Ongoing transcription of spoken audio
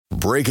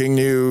breaking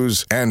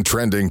news and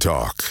trending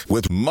talk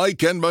with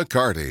Mike and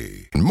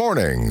McCarty.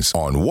 Mornings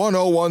on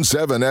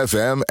 101.7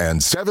 FM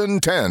and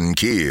 710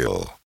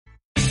 KEEL.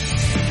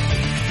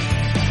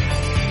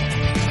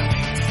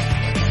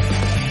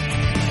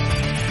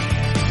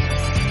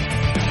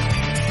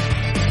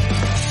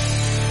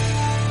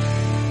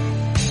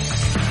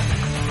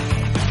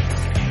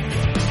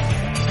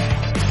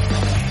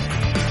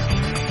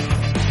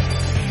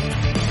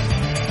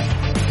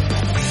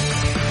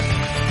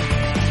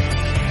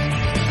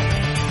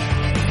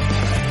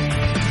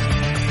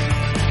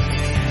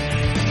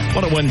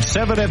 On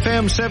 7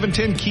 FM,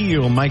 710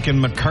 KEEL, Mike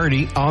and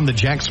McCarty on the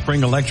Jack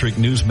Spring Electric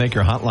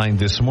Newsmaker Hotline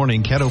this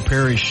morning. Caddo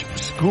Parish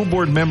School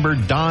Board member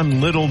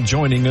Don Little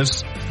joining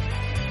us.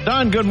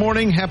 Don, good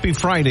morning. Happy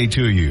Friday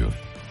to you.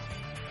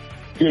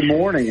 Good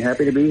morning.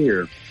 Happy to be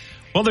here.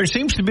 Well, there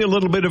seems to be a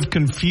little bit of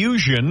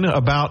confusion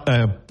about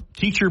a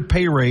teacher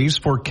pay raise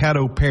for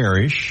Caddo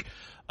Parish.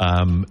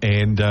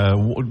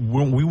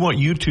 We want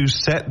you to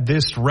set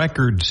this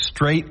record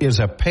straight. Is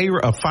a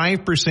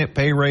 5%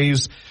 pay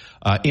raise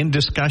in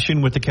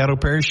discussion with the Caddo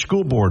Parish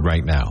School Board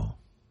right now?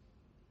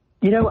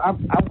 You know, I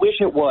wish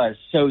it was.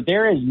 So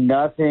there is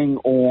nothing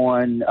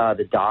on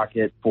the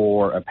docket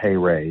for a pay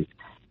raise.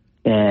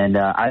 And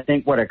I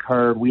think what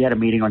occurred, we had a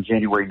meeting on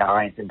January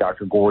 9th, and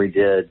Dr. Gorey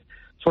did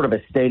sort of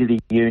a State of the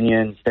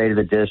Union, State of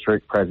the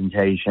District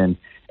presentation,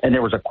 and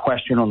there was a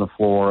question on the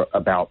floor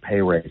about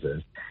pay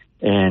raises.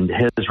 And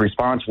his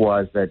response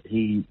was that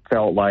he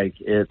felt like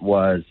it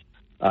was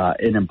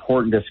an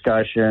important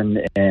discussion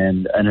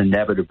and an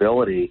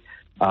inevitability.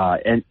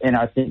 And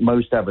I think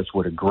most of us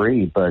would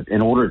agree. But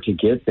in order to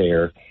get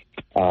there,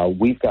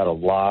 we've got a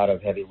lot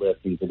of heavy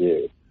lifting to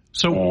do.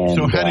 So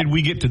how did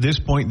we get to this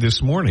point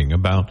this morning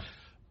about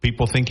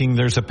people thinking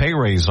there's a pay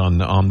raise on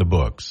the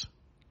books?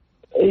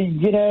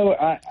 You know,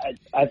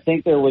 I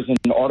think there was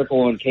an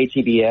article on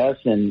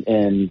KTBS,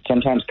 and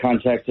sometimes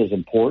context is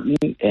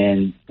important,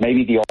 and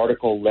maybe the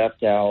article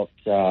left out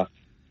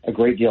a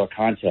great deal of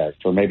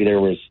context, or maybe there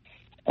was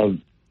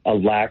a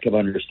lack of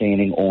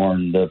understanding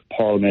on the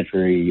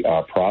parliamentary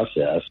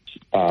process.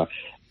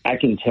 I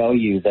can tell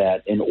you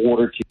that in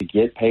order to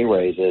get pay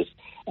raises,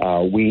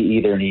 we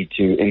either need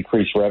to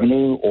increase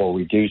revenue or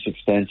reduce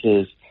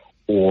expenses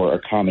or a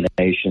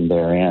combination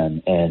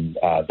therein. And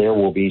there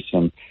will be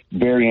some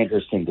very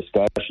interesting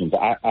discussions.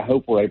 I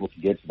hope we're able to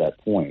get to that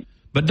point.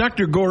 But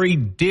Dr. Gorey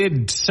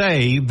did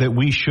say that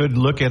we should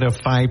look at a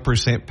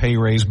 5% pay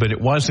raise, but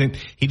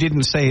he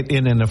didn't say it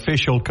in an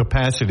official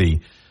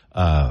capacity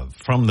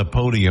from the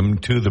podium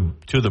to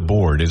the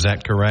board. Is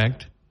that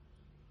correct?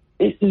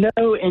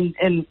 No,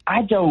 and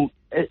I don't.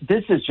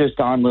 This is just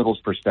Don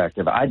Little's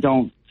perspective. I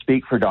don't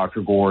speak for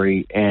Dr.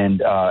 Gorey,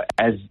 and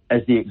as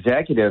the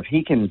executive,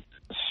 he can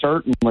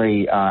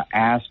certainly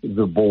ask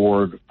the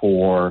board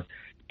for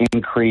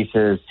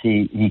increases.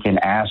 He can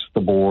ask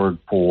the board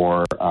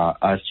for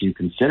us to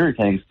consider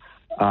things,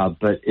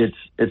 but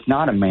it's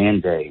not a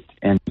mandate,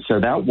 and so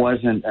that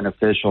wasn't an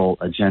official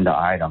agenda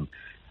item.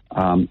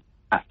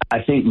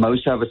 I think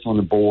most of us on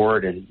the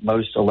board and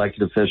most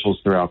elected officials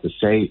throughout the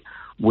state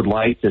would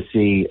like to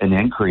see an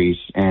increase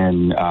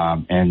in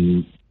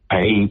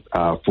pay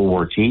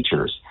for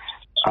teachers.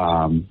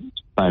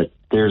 But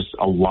there's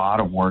a lot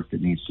of work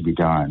that needs to be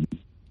done.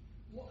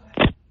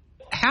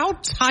 How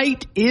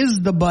tight is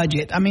the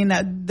budget? I mean,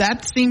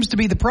 that seems to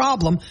be the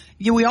problem.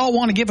 We all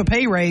want to give a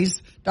pay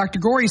raise. Dr.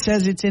 Gorey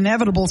says it's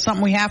inevitable,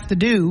 something we have to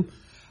do.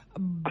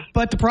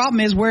 But the problem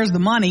is, where's the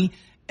money?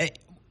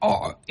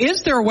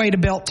 Is there a way to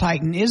belt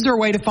tighten? Is there a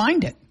way to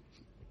find it?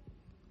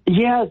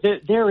 Yeah,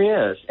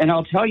 there is. And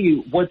I'll tell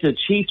you what the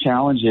chief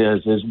challenge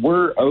is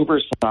we're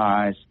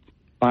oversized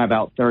by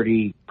about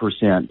 30%.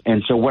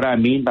 And so what I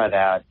mean by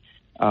that,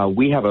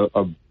 we have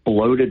a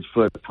bloated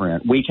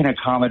footprint. We can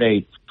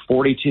accommodate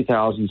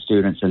 42,000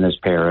 students in this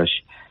parish,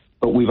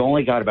 but we've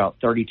only got about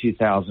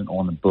 32,000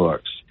 on the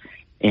books.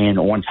 And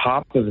on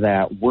top of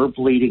that, we're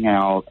bleeding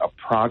out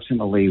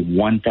approximately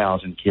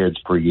 1,000 kids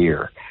per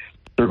year.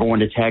 They're going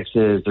to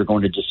Texas, they're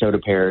going to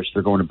DeSoto Parish,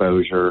 they're going to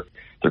Bossier,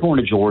 they're going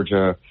to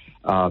Georgia.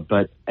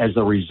 But as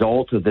a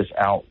result of this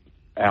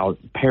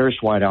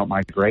parish-wide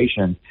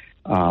out-migration,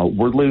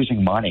 we're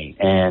losing money.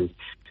 And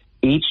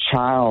each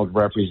child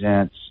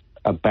represents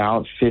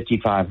about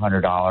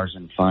 $5,500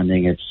 in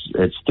funding.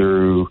 It's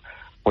through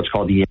what's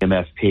called the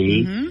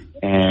MFP. Mm-hmm.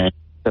 And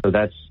so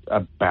that's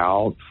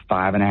about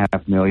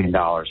 $5.5 million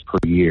per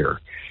year.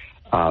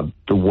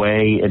 The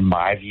way, in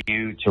my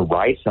view, to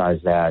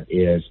right-size that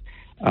is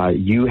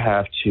you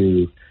have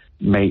to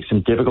make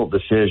some difficult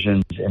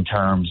decisions in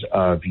terms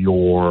of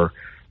your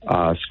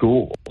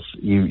schools.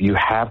 You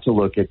have to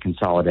look at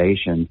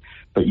consolidation,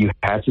 but you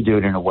have to do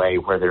it in a way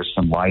where there's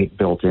some light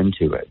built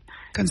into it.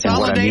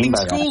 Consolidating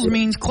schools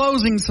means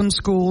closing some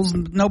schools.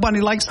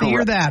 Nobody likes to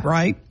hear that,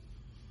 right?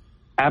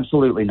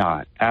 Absolutely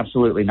not.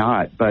 Absolutely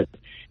not. But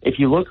if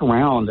you look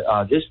around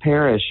this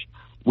parish,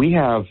 we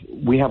have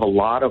a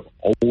lot of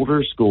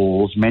older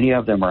schools. Many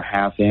of them are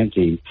half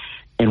empty.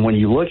 And when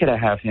you look at a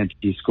half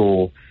empty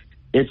school,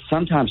 it's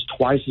sometimes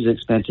twice as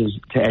expensive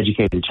to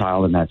educate a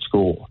child in that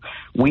school.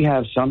 We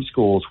have some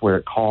schools where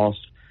it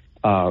costs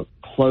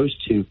close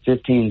to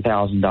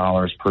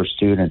 $15,000 per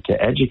student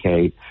to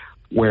educate,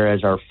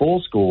 whereas our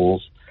full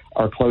schools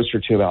are closer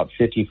to about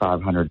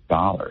 $5,500.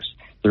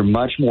 They're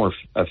much more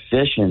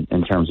efficient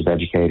in terms of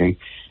educating.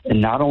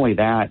 And not only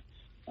that,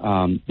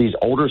 these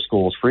older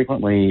schools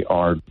frequently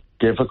are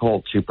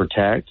difficult to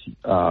protect.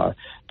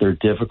 They're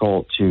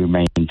difficult to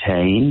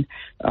maintain.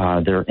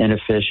 They're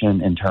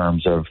inefficient in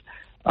terms of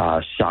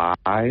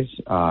size,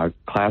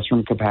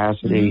 classroom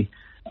capacity.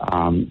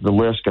 The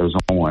list goes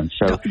on.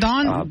 So,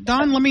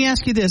 Don, let me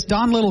ask you this.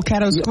 Don Little,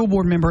 Caddo school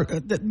board member,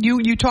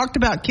 you talked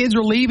about kids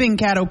are leaving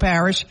Caddo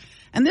Parish,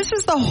 and this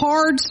is the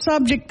hard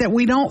subject that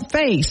we don't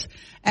face.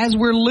 As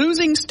we're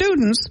losing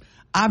students,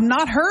 I've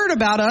not heard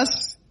about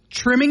us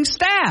trimming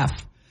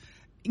staff.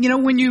 You know,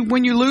 when you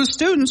lose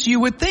students, you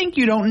would think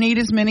you don't need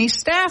as many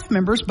staff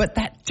members, but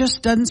that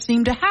just doesn't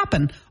seem to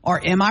happen. Or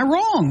am I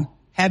wrong?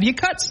 Have you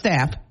cut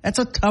staff? That's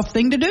a tough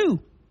thing to do.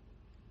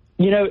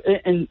 You know,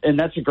 and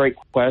that's a great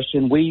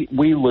question. We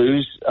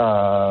lose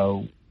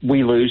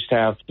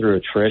staff through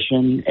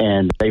attrition,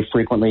 and they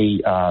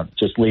frequently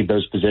just leave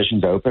those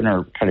positions open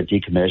or kind of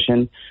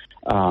decommission.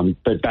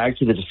 But back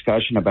to the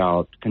discussion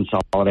about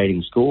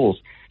consolidating schools,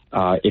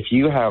 if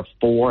you have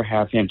 4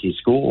 half-empty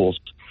schools,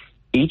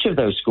 each of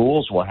those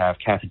schools will have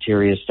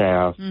cafeteria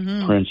staff,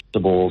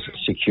 principals,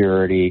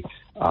 security,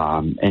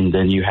 and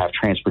then you have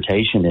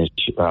transportation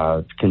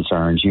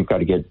concerns. You've got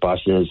to get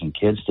buses and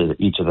kids to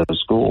each of those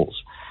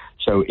schools.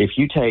 So if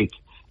you take,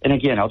 and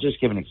again, I'll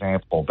just give an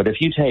example, but if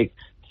you take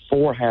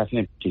 4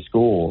 half-empty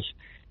schools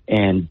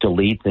and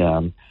delete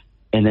them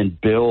and then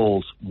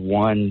build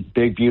one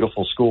big,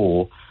 beautiful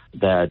school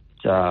that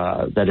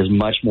is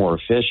much more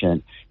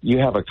efficient, you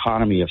have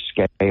economy of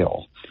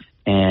scale.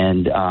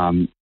 And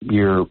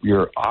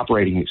your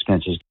operating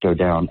expenses go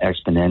down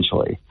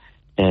exponentially,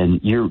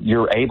 and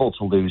you're able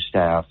to lose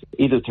staff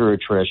either through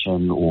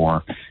attrition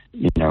or,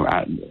 you know,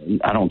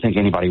 I don't think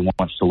anybody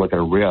wants to look at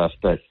a RIF,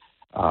 but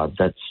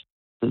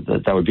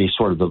that would be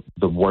sort of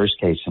the worst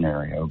case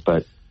scenario.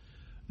 But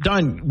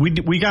Don,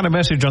 we got a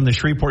message on the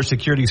Shreveport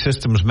Security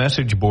Systems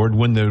message board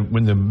when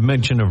the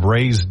mention of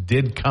raise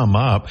did come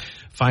up,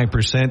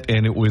 5%,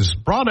 and it was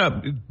brought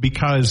up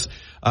because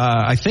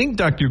I think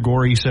Dr.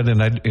 Gorey said,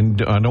 and I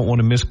don't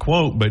want to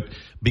misquote, but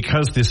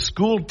because the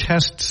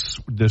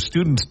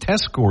students'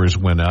 test scores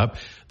went up,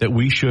 that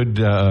we should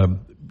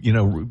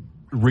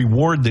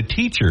reward the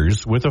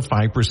teachers with a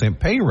 5%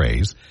 pay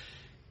raise.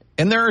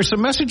 And there are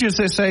some messages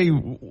that say,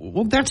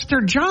 well, that's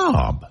their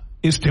job,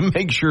 is to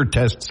make sure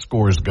test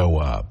scores go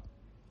up.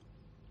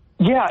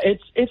 Yeah,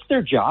 it's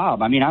their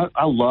job. I mean, I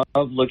love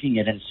looking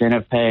at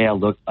incentive pay.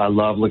 I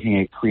love looking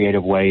at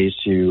creative ways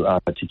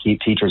to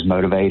keep teachers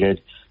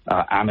motivated.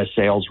 I'm a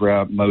sales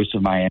rep. Most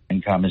of my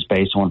income is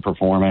based on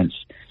performance.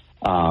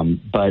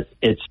 But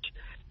it's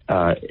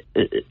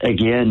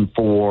again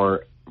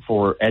for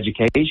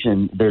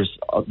education. There's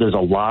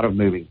a lot of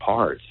moving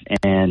parts,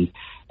 and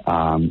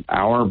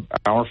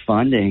our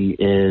funding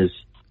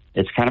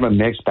it's kind of a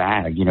mixed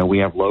bag. You know, we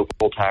have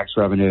local tax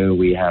revenue,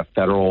 we have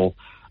federal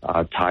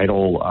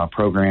title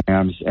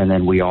programs, and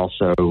then we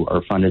also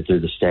are funded through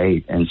the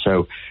state. And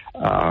so,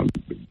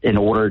 in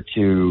order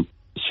to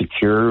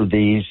secure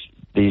these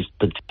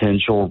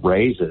potential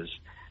raises,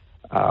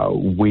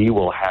 we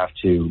will have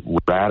to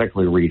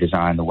radically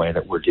redesign the way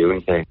that we're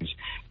doing things,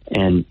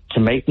 and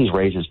to make these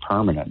raises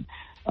permanent.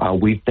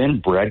 We've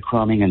been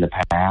breadcrumbing in the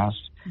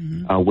past,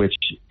 which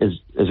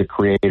is a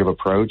creative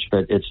approach,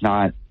 but it's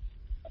not.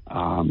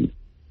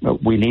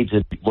 We need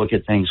to look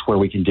at things where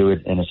we can do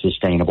it in a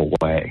sustainable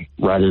way,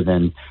 rather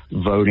than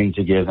voting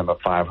to give them a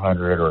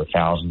 $500 or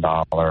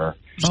 $1,000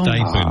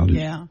 stipend.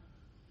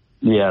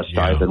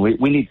 Stipend.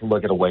 We need to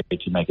look at a way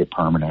to make it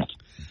permanent.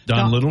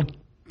 Don Little.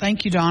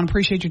 Thank you, Don.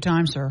 Appreciate your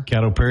time, sir.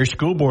 Caddo Parish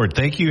School Board.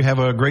 Thank you. Have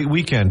a great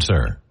weekend,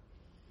 sir.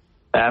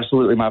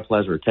 Absolutely, my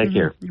pleasure. Take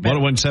care.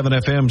 101.7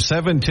 FM,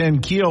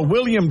 710 KEEL.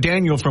 William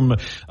Daniel from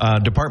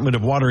Department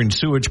of Water and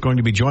Sewage going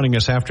to be joining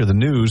us after the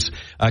news,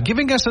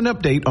 giving us an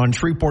update on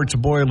Shreveport's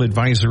boil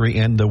advisory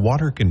and the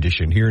water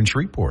condition here in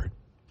Shreveport.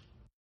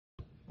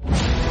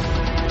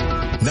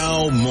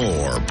 Now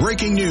more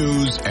breaking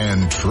news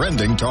and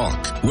trending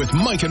talk with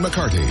Mike and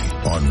McCarty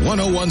on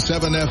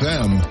 101.7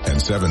 FM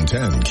and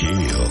 710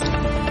 KEEL.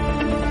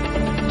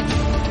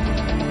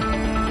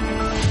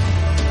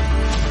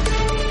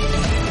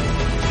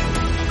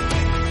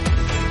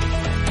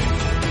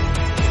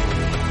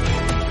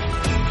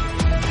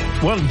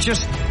 Well,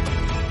 just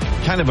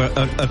kind of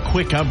a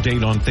quick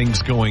update on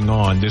things going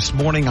on. This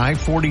morning,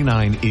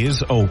 I-49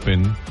 is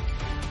open.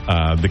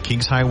 The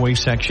Kings Highway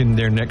section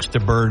there next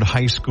to Byrd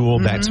High School,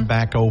 that's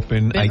back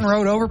open. Benton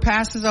Road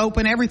overpass is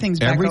open.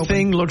 Everything's back open.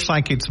 Everything looks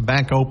like it's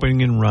back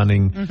open and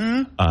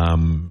running.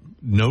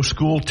 No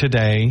school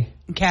today.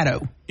 In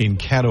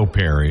Caddo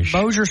Parish.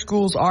 Bossier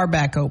schools are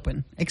back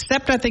open.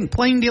 Except, I think,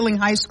 Plain Dealing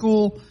High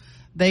School,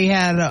 they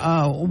had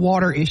a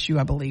water issue,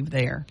 I believe,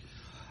 there.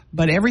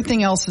 But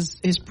everything else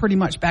is pretty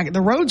much back. The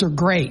roads are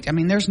great. I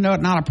mean, there's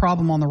not a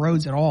problem on the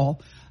roads at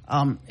all.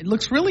 It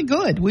looks really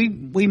good.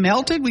 We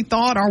melted. We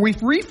thought, are we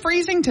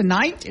refreezing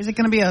tonight? Is it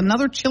going to be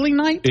another chilly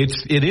night?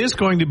 It is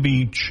going to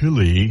be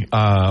chilly,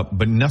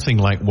 but nothing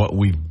like what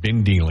we've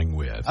been dealing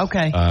with.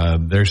 Okay.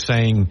 They're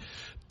saying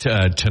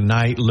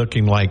tonight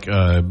looking like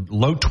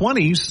low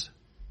 20s,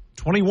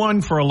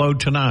 21 for a low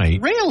tonight.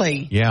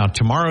 Really? Yeah.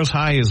 Tomorrow's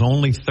high is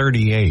only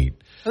 38.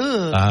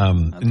 Okay.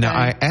 Now,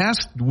 I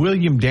asked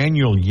William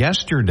Daniel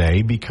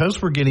yesterday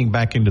because we're getting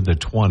back into the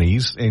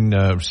 20s,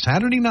 and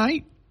Saturday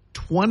night,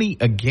 20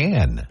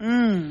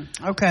 again.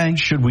 Okay.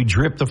 Should we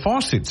drip the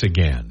faucets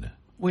again?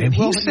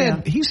 He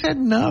said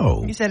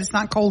no. He said it's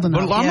not cold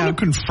enough. Well, I'm going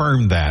to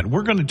confirm that.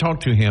 We're going to talk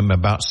to him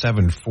about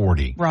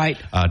 7:40. Right.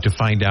 To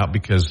find out,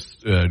 because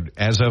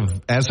as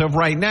of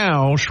right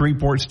now,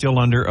 Shreveport's still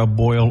under a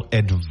boil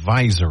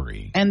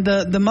advisory. And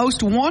the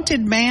most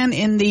wanted man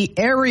in the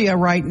area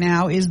right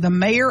now is the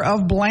mayor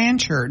of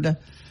Blanchard,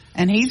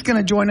 and he's going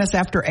to join us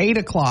after 8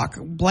 o'clock.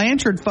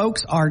 Blanchard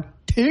folks are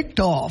ticked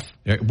off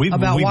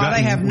about why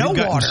they have no water.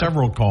 We've gotten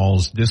several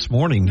calls this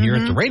morning here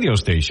at the radio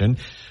station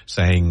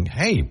saying,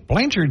 hey,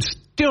 Blanchard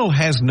still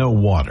has no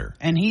water.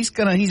 And he's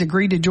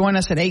agreed to join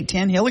us at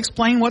 8:10. He'll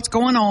explain what's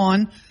going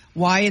on,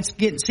 why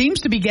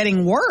seems to be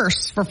getting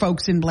worse for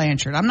folks in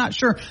Blanchard. I'm not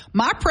sure.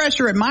 My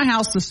pressure at my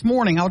house this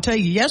morning, I'll tell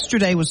you,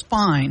 yesterday was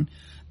fine.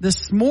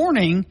 This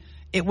morning,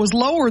 it was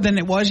lower than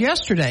it was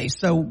yesterday.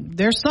 So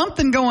there's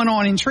something going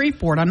on in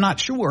Shreveport. I'm not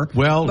sure.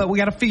 But we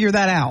got to figure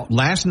that out.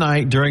 Last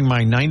night during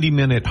my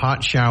 90-minute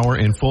hot shower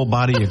and full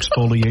body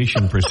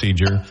exfoliation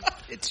procedure,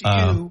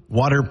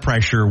 water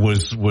pressure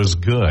was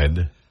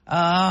good.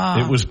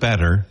 It was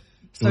better.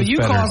 So you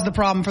caused the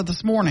problem for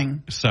this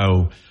morning.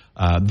 So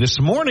this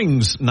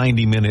morning's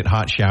 90-minute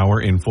hot shower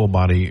and full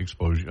body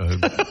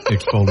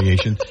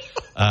exfoliation,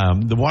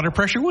 the water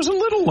pressure was a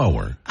little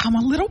lower. I'm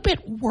a little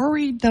bit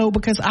worried, though,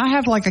 because I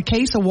have like a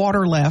case of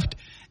water left,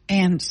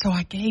 and so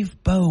I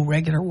gave Bo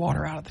regular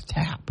water out of the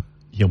tap.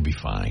 He'll be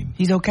fine.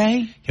 He's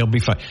okay? He'll be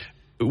fine.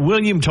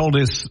 William told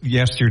us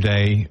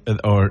yesterday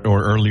or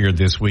earlier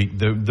this week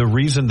the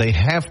reason they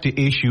have to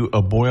issue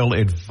a boil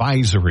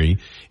advisory,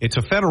 it's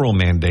a federal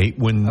mandate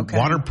when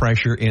water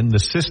pressure in the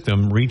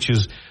system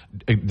reaches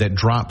that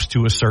drops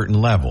to a certain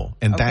level,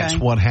 and that's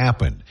what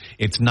happened.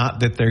 It's not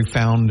that they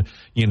found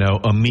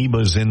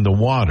amoebas in the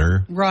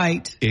water.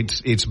 Right.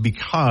 It's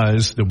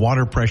because the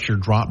water pressure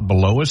dropped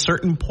below a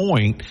certain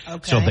point,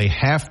 so they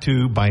have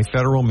to, by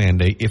federal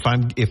mandate,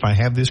 if I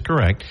have this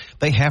correct,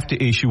 they have to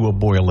issue a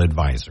boil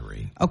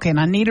advisory. Okay, and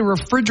I need a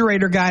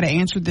refrigerator guy to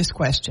answer this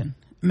question.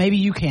 Maybe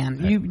you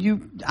can.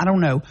 You I don't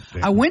know.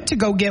 I went to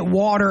go get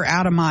water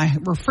out of my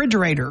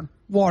refrigerator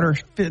water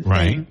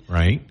thing.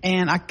 Right.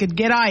 And I could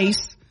get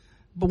ice,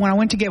 but when I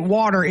went to get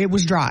water, it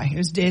was dry.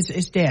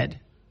 It's dead.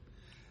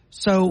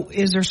 So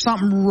is there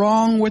something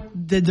wrong with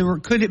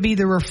could it be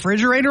the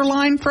refrigerator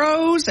line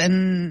froze?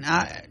 And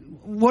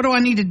what do I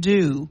need to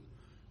do?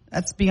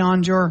 That's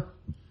beyond your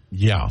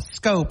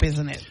scope,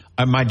 isn't it?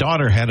 My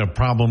daughter had a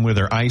problem with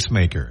her ice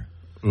maker.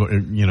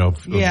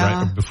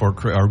 Right before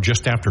or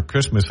just after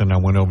Christmas, and I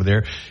went over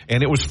there,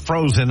 and it was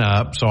frozen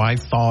up. So I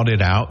thawed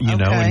it out,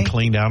 and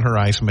cleaned out her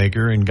ice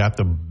maker and got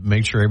to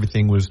make sure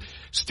everything was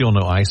still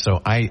no ice. So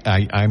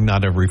I'm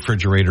not a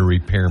refrigerator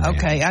repairman.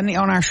 Okay,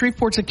 on our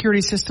Shreveport Security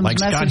Systems like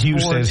message Scott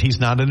Hughes board, says, he's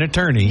not an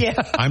attorney.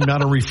 I'm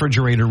not a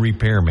refrigerator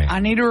repairman.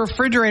 I need a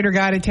refrigerator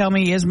guy to tell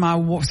me, is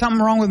something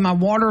wrong with my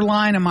water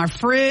line and my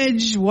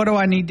fridge? What do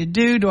I need to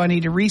do? Do I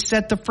need to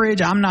reset the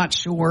fridge? I'm not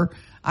sure.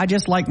 I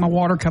just like my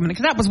water coming in,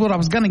 because that was what I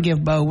was going to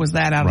give Bo, was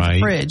that out of the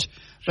fridge.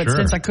 But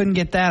since I couldn't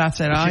get that, I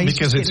said,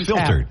 because it's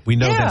filtered. We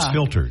know that's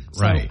filtered,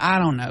 right? So, I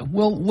don't know.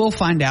 We'll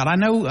find out. I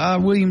know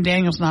William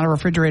Daniel's not a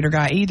refrigerator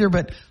guy either,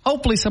 but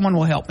hopefully someone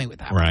will help me with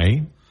that.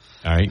 Right.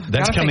 All right.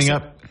 That's coming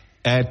up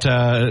at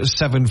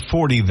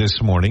 7:40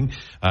 this morning.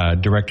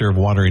 Director of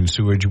Water and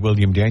Sewage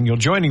William Daniel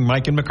joining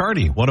Mike and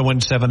McCarty,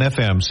 101.7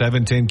 FM,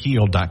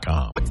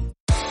 710KEEL.com.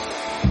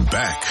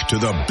 Back to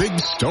the big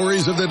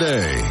stories of the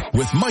day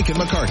with Mike and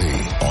McCarty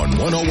on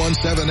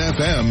 101.7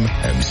 FM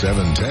and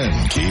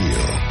 710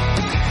 KEEL.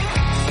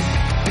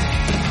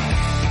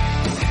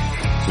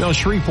 Well,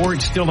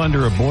 Shreveport's still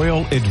under a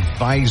boil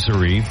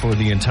advisory for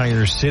the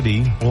entire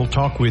city. We'll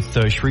talk with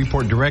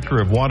Shreveport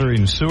Director of Water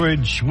and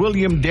Sewage,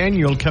 William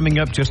Daniel, coming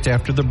up just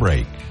after the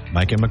break.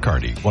 Mike and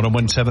McCarty,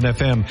 101.7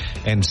 FM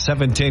and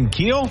 710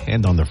 KEEL,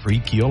 and on the free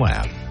KEEL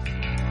app.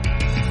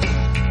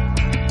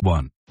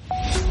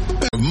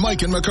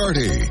 Mike and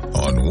McCarty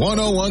on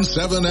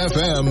 101.7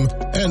 FM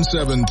and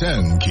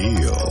 710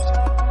 KEEL.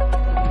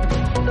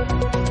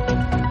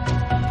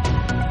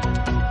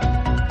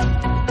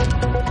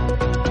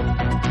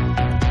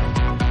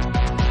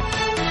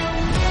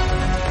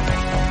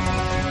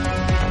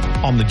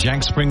 On the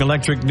Jack Spring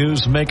Electric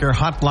Newsmaker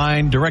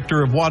Hotline,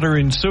 Director of Water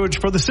and Sewage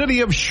for the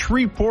city of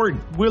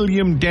Shreveport,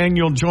 William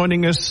Daniel,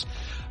 joining us.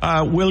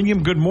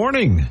 William, good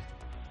morning.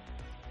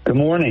 Good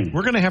morning.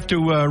 We're going to have to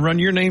run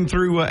your name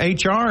through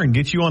HR and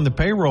get you on the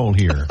payroll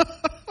here.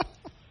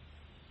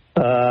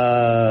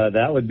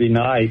 That would be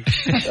nice.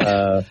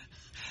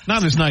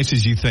 Not as nice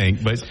as you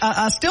think, but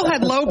I still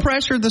had low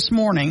pressure this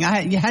morning.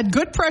 You had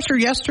good pressure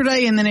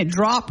yesterday, and then it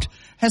dropped.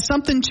 Has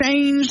something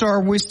changed, or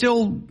are we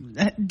still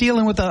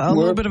dealing with a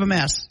little bit of a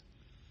mess?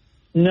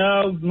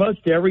 No,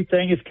 most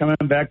everything is coming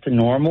back to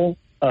normal.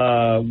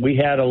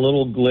 We had a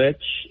little glitch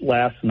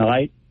last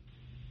night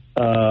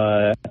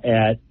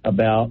at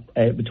about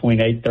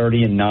between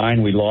 8:30 and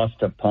 9. We lost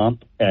a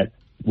pump at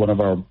one of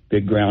our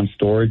big ground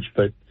storage,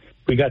 but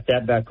we got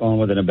that back on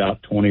within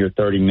about 20 or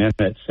 30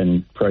 minutes,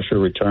 and pressure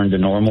returned to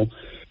normal.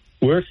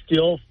 We're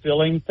still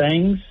filling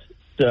things,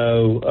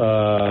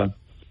 so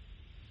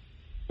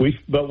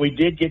but we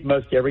did get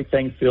most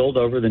everything filled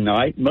over the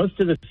night. Most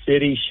of the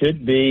city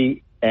should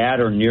be at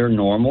or near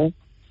normal.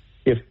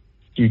 If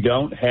you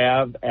don't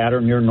have at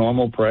or near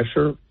normal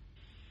pressure,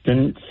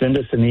 then send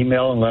us an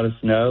email and let us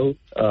know,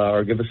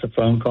 or give us a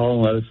phone call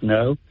and let us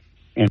know,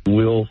 and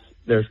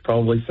there's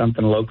probably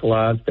something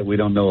localized that we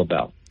don't know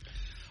about.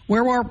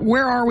 Where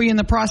are we in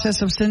the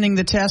process of sending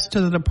the test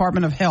to the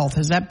Department of Health?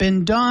 Has that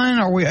been done?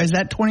 Is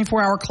that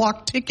 24-hour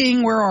clock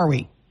ticking? Where are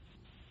we?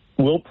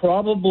 We'll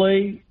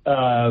probably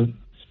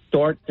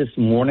start this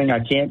morning. I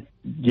can't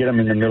get them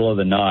in the middle of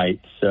the night,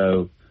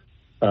 so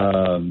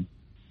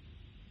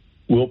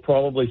we'll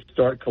probably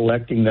start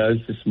collecting those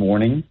this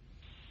morning,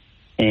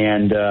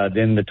 and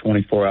then the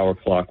 24-hour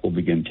clock will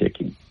begin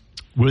ticking.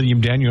 William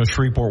Daniel,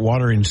 Shreveport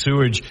Water and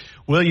Sewage.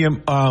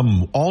 William,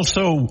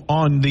 also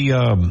on we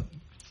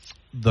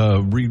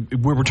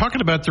were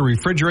talking about the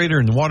refrigerator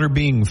and the water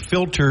being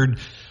filtered.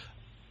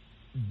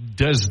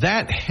 Does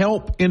that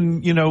help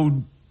in,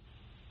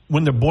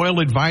 when the boil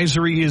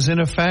advisory is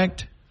in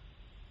effect?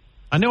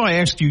 I know I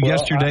asked you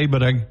yesterday,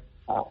 but and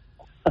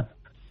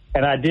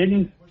I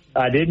didn't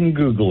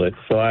Google it,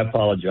 so I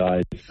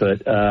apologize.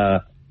 But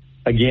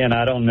again,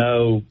 I don't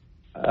know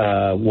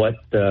what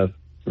the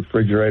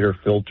refrigerator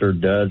filter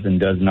does and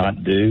does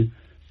not do,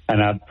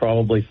 and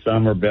probably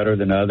some are better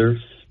than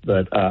others.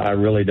 But I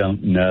really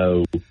don't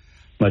know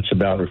much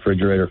about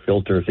refrigerator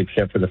filters,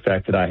 except for the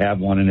fact that I have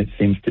one, and it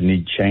seems to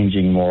need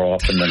changing more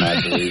often than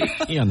I believe.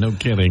 Yeah, no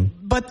kidding.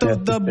 But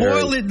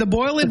the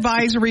boil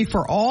advisory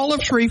for all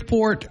of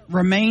Shreveport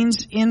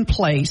remains in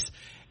place.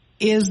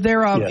 Is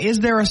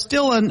there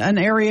still an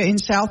area in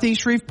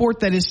southeast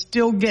Shreveport that is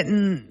still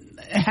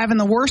having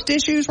the worst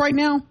issues right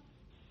now?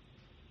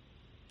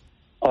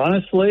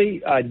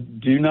 Honestly, I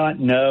do not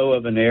know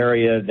of an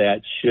area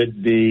that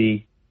should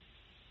be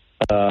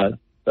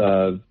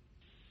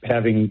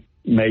having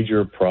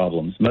major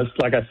problems.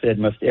 Like I said,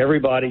 most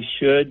everybody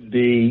should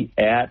be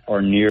at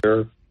or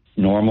near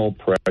normal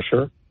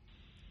pressure.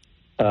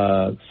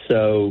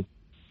 So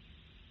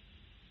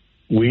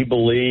we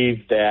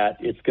believe that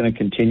it's going to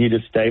continue to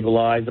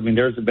stabilize. I mean,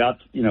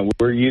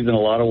 we're using a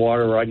lot of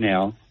water right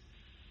now,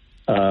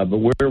 but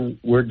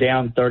we're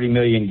down 30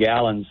 million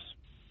gallons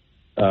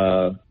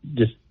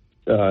just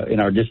in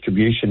our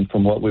distribution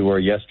from what we were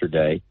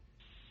yesterday.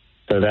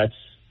 So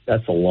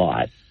that's a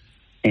lot.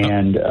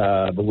 And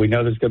but we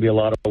know there's going to be a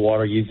lot of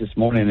water used this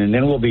morning, and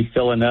then we'll be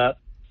filling up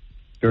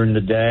during the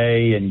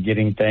day and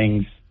getting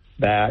things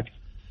back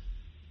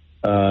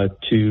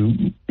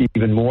to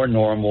even more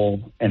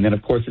normal. And then,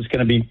 of course, it's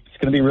going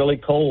to be really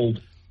cold.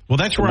 Well,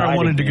 that's where I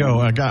wanted to go.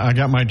 I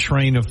got my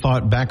train of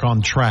thought back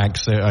on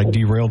tracks. I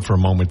derailed for a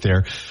moment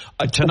there.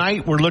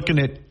 Tonight we're looking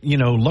at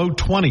low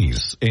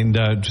 20s,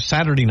 and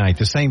Saturday night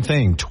the same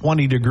thing,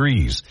 20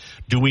 degrees.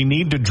 Do we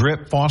need to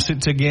drip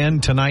faucets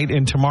again tonight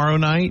and tomorrow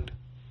night?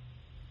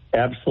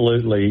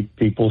 Absolutely,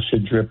 people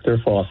should drip their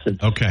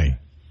faucets. Okay.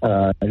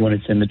 When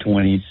it's in the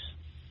 20s,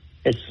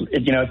 it's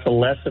a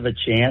less of a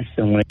chance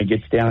than when it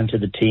gets down to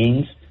the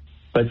teens.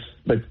 But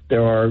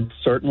there are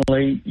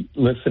certainly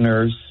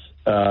listeners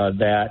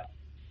that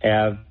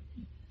have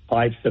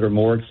pipes that are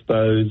more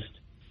exposed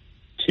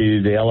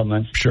to the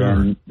elements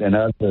than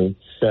others.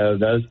 So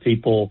those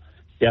people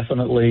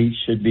definitely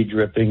should be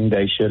dripping.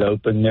 They should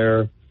open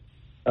their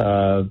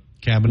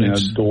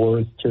cabinets,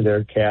 doors to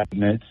their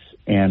cabinets,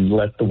 and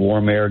let the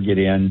warm air get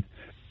in.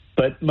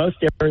 But most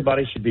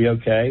everybody should be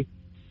okay.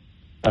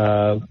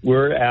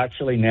 We're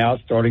actually now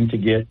starting to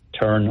get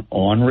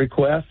turn-on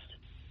requests.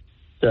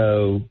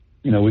 So,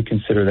 we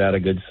consider that a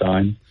good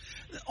sign.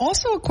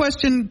 Also, a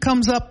question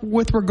comes up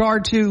with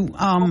regard to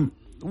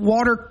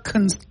water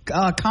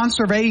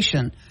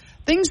conservation.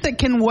 Things that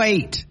can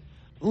wait,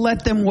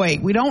 let them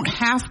wait. We don't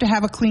have to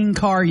have a clean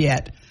car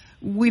yet.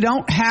 We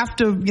don't have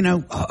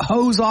to,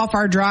 hose off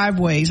our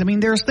driveways. I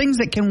mean, there's things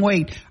that can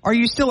wait. Are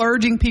you still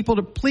urging people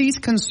to please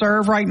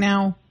conserve right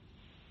now?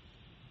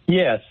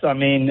 Yes. I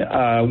mean,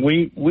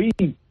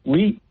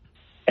 we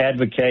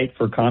advocate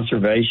for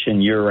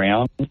conservation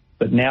year-round,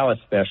 but now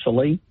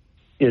especially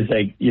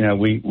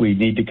we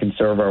need to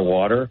conserve our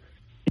water.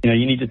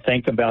 You need to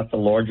think about the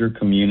larger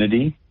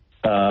community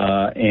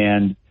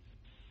and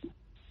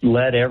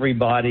let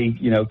everybody,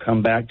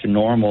 come back to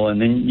normal,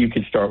 and then you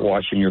can start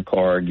washing your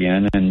car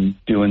again and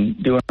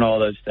doing all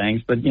those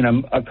things. But,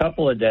 a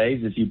couple of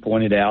days, as you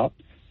pointed out,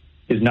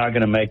 is not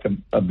going to make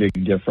a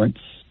big difference.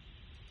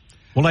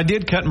 Well, I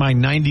did cut my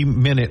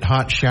 90-minute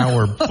hot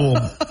shower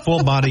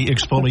full body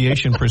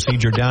exfoliation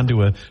procedure down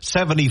to a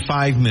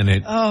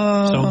 75-minute.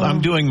 Oh. So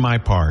I'm doing my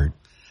part.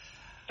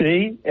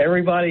 See,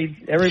 everybody's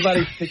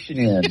pitching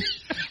in.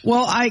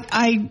 Well,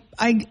 I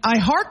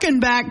hearken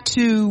back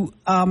to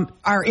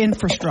our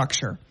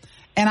infrastructure,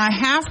 and I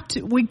have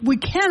to. We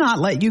cannot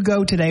let you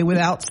go today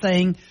without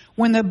saying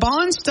when the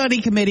Bond Study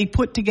Committee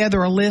put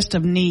together a list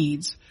of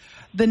needs,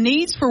 the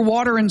needs for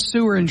water and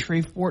sewer in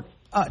Shreveport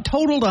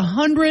totaled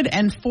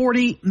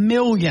 $140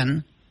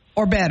 million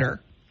or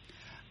better.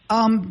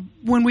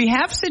 When we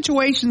have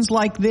situations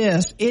like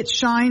this, it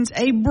shines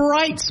a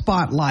bright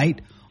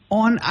spotlight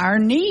on our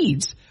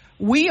needs.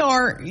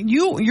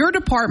 Your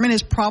department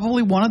is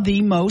probably one of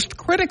the most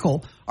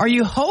critical. Are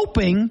you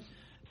hoping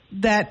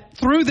that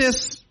through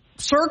this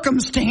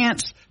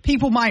circumstance,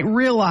 people might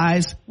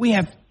realize we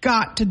have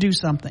got to do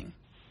something?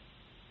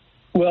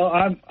 Well,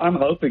 I'm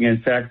hoping.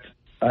 In fact,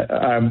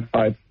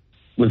 I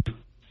was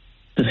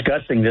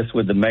discussing this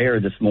with the mayor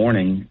this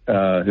morning,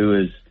 who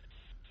has,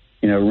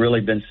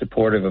 really been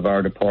supportive of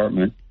our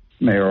department,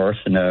 Mayor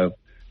Arsenault.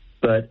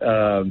 But,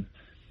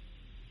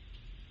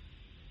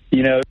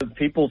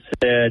 people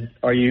said,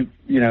 are you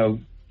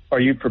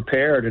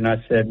prepared? And I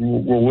said,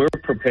 well, we're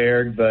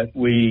prepared, but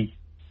we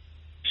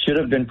should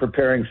have been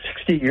preparing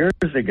 60 years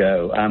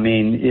ago. I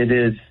mean, it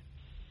is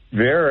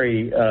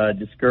very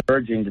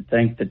discouraging to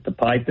think that the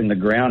pipe in the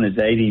ground is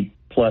 80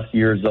 plus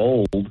years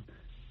old.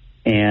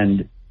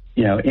 And,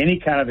 any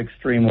kind of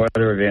extreme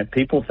weather event,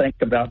 people think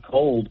about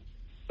cold,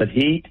 but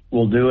heat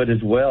will do it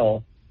as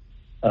well.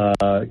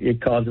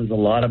 It causes a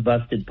lot of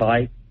busted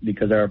pipe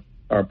because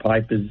our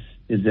pipe is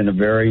in a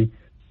very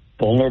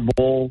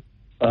vulnerable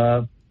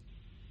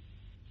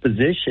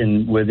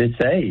position with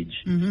its age.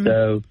 Mm-hmm.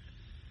 So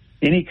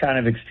any kind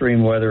of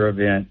extreme weather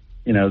event,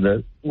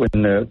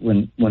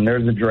 when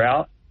there's a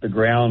drought, the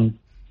ground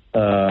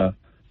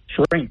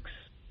shrinks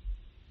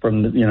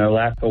from the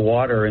lack of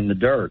water in the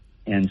dirt.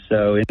 And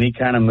so any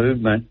kind of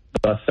movement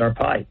busts our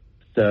pipe.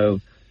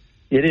 So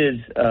it is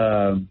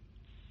a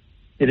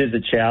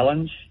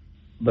challenge,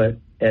 but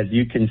as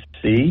you can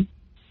see,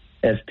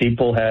 as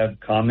people have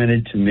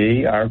commented to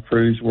me, our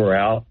crews were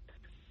out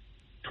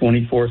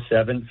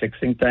 24/7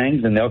 fixing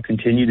things, and they'll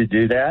continue to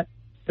do that.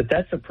 But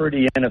that's a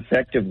pretty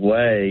ineffective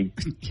way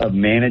of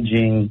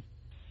managing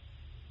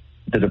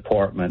the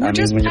department. We're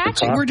just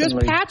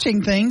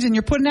patching things, and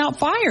you're putting out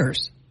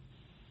fires.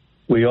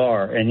 We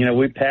are, and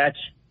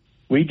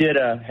we did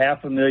a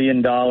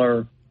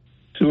 $500,000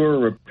 sewer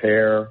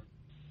repair,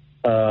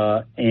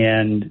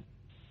 and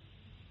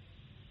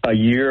a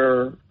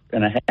year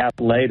and a half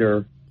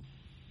later,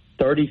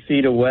 30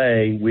 feet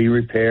away, we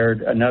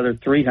repaired another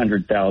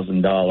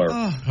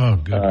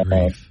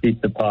 $300,000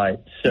 piece of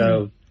pipe.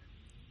 So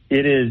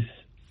it is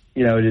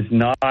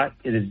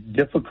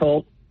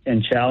difficult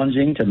and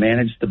challenging to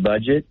manage the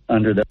budget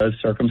under those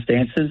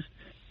circumstances.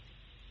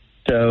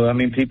 So, I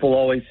mean, people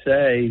always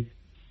say,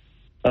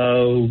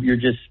 "Oh, you're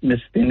just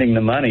misspending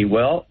the money."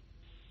 Well,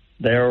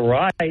 they're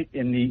right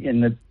in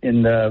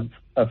the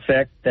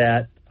effect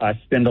that I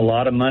spend a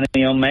lot of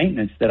money on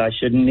maintenance that I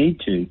shouldn't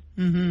need to.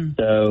 Mm-hmm.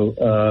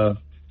 So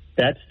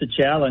that's the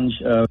challenge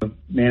of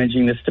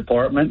managing this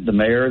department. The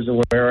mayor is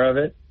aware of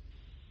it.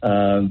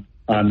 I'm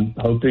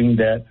hoping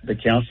that the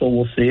council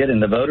will see it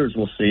and the voters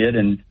will see it,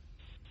 and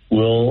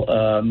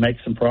we'll make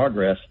some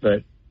progress.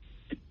 But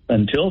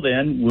until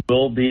then,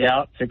 we'll be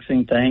out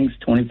fixing things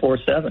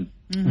 24/7.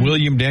 Mm-hmm.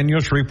 William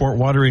Daniels, Shreveport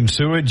Water and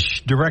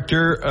Sewage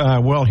Director.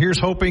 Here's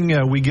hoping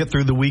we get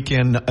through the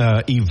weekend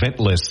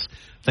eventless.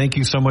 Thank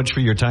you so much for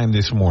your time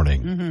this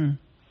morning. Mm-hmm.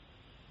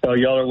 Oh,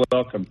 y'all are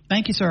welcome.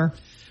 Thank you, sir.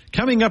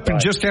 Coming up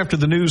just after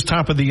the news,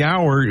 top of the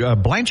hour,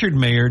 Blanchard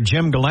Mayor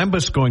Jim Galambus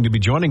is going to be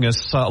joining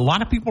us. A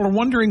lot of people are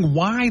wondering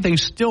why they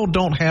still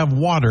don't have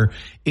water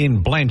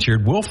in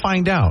Blanchard. We'll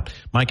find out.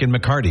 Mike and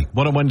McCarty,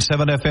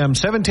 101.7 FM,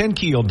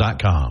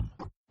 710KEEL.com.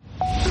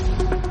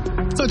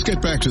 Let's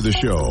get back to the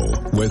show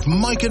with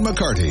Mike and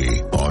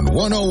McCarty on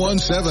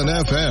 101.7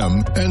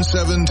 FM and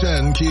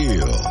 710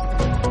 KEEL.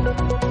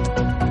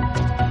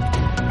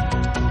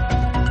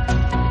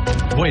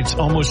 Boy, it's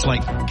almost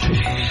like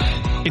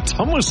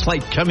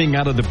coming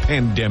out of the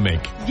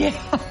pandemic. Yeah.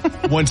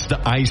 Once the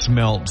ice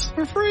melts.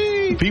 We're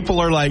free. People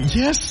are like,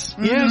 yes,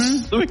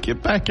 let me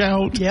get back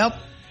out. Yep.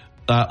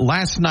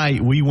 Last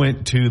night we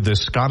went to the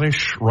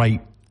Scottish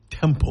Rite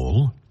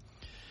Temple,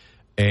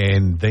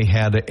 and they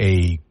had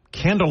a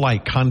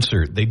candlelight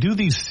concert. They do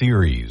these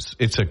series.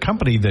 It's a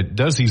company that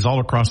does these all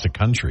across the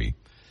country.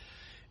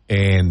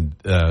 And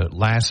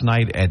last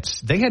night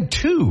they had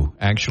two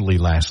actually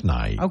last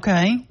night.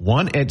 Okay.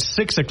 One at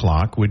 6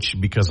 o'clock, which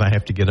because I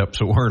have to get up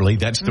so early,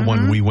 that's the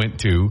one we went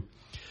to.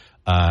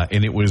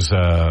 And it was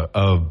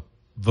a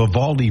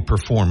Vivaldi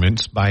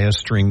performance by a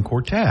string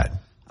quartet.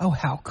 Oh,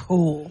 how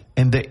cool.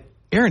 And they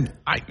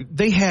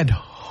had,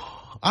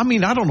 I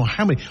don't know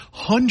how many,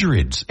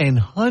 hundreds and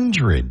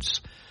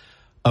hundreds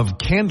of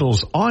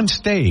candles on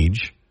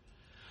stage,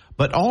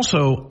 but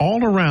also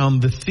all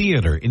around the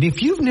theater. And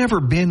if you've never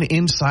been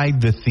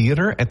inside the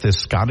theater at the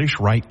Scottish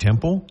Rite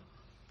Temple,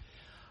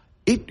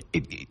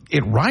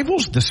 It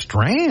rivals the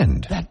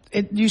Strand.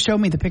 You showed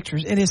me the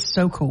pictures. It is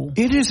so cool.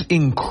 It is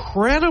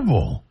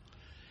incredible.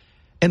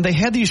 And they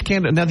had these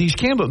candles. Now these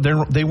candles,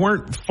 they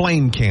weren't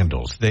flame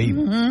candles.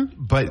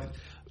 But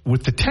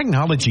with the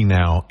technology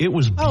now, it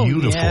was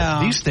beautiful.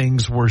 Yeah. These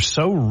things were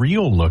so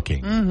real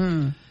looking.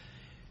 Mm-hmm.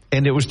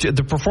 And it was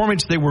the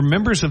performance. They were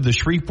members of the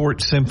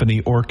Shreveport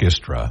Symphony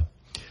Orchestra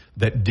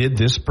that did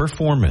this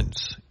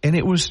performance, and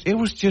it was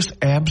just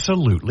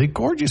absolutely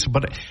gorgeous.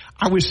 But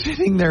I was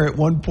sitting there at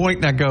one point,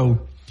 and I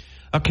go,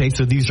 okay,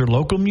 so these are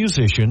local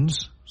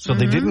musicians, so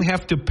they didn't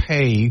have to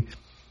pay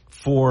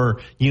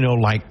for,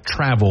 like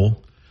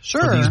travel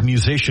for these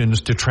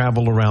musicians to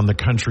travel around the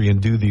country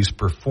and do these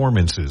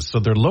performances. So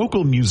they're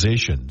local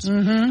musicians.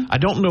 I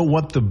don't know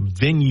what the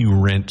venue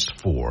rents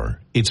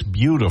for. It's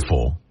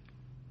beautiful.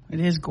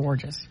 It is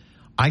gorgeous.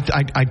 I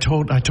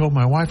told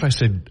my wife, I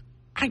said,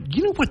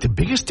 you know what the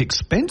biggest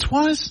expense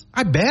was?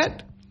 I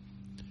bet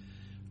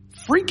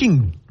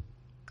freaking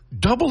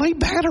AA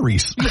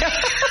batteries.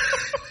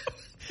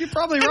 You're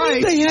probably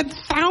right. They had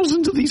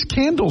thousands of these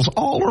candles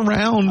all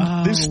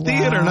around this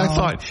theater, and I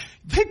thought,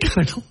 they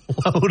got to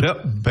load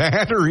up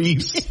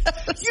batteries.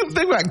 Yes.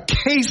 They've got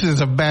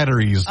cases of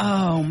batteries.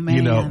 Oh,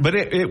 man. But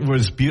it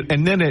was beautiful.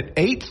 And then at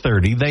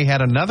 8:30, they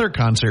had another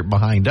concert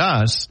behind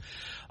us.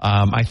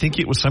 I think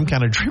it was some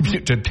kind of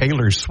tribute to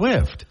Taylor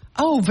Swift.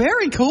 Oh,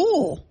 very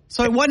cool.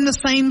 So it wasn't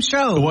the same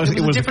show.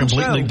 It was a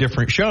completely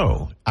different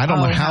show. I don't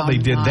know how they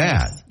did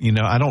that.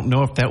 I don't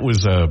know if that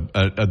was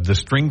the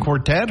string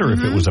quartet or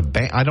if it was a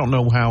band. I don't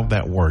know how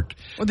that worked.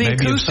 Well, the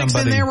acoustics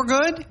in there were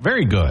good?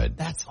 Very good.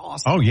 That's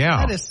awesome. Oh,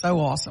 yeah. That is so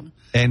awesome.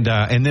 And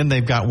then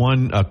they've got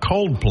a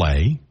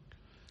Coldplay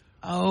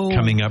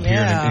coming up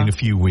here in a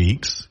few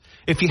weeks.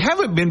 If you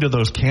haven't been to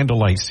those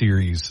Candlelight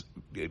series,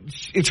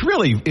 it's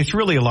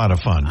really a lot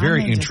of fun.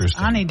 Very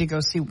interesting. I need to go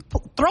see.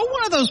 Throw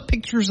one of those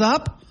pictures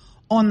up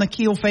on the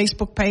KEEL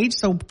Facebook page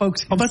so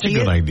folks can see it. That's a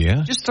good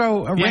idea. Just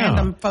throw a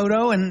random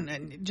photo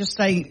and just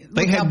say,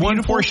 they had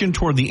one portion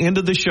toward the end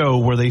of the show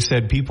where they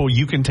said, people,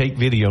 you can take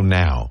video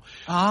now.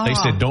 They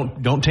said,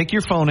 don't take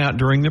your phone out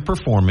during the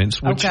performance,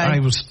 which I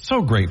was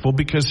so grateful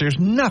because there's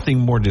nothing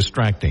more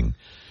distracting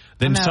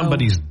than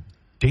somebody's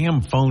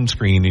damn phone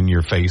screen in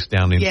your face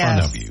down in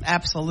front of you. Yes,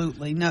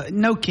 absolutely.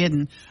 No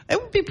kidding.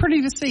 It would be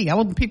pretty to see.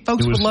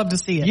 Folks would love to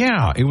see it.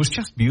 Yeah, it was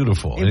just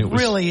beautiful. It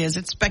really is.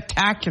 It's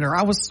spectacular.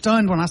 I was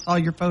stunned when I saw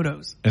your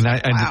photos. And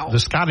the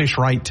Scottish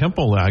Rite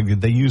Temple,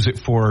 they use it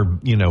for,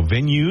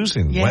 venues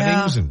and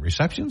weddings and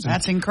receptions.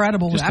 That's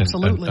incredible. Just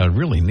absolutely. A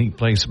really neat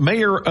place.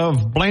 Mayor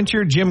of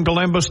Blanchard, Jim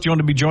Galambos, going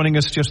to be joining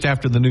us just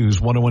after the news.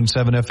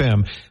 101.7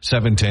 FM,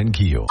 710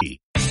 KEEL.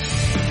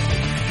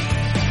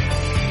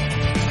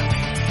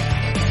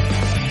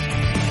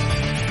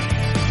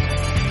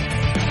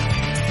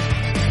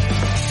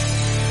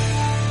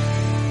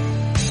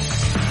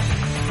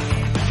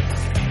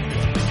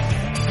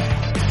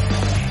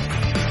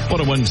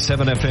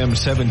 .17 FM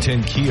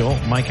 710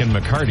 KEEL, Mike and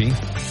McCarty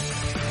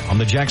on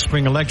the Jack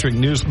Spring Electric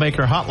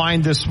Newsmaker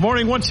Hotline this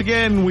morning. Once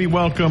again, we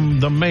welcome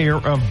the mayor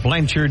of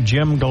Blanchard,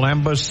 Jim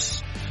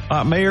Galambos.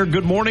 Mayor,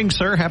 good morning,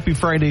 sir. Happy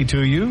Friday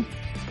to you.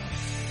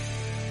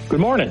 Good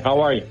morning.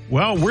 How are you?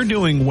 Well, we're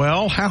doing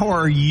well. How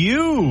are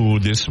you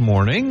this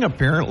morning?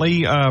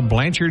 Apparently,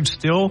 Blanchard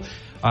still,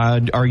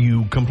 are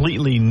you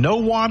completely no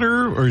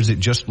water, or is it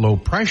just low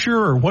pressure,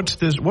 or what's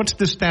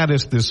the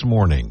status this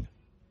morning?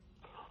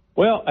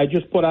 Well, I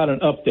just put out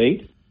an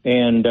update,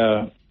 and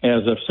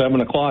as of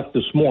 7 o'clock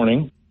this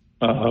morning,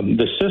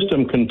 the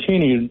system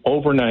continued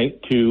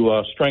overnight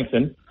to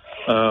strengthen.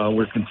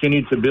 We're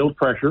continuing to build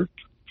pressure,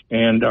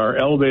 and our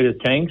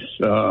elevated tanks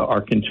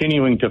are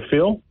continuing to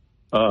fill.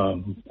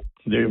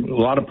 There's a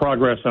lot of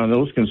progress on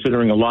those,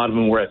 considering a lot of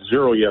them were at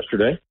zero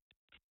yesterday.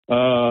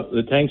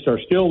 The tanks are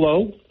still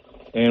low,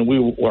 and we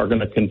are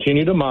going to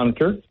continue to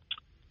monitor.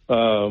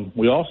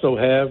 We also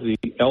have the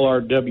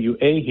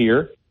LRWA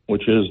here,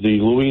 which is the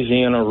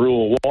Louisiana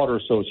Rural Water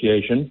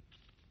Association.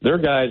 Their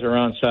guys are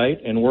on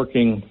site and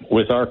working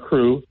with our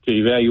crew to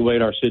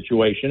evaluate our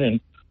situation and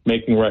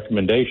making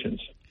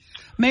recommendations.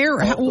 Mayor,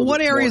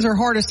 what areas are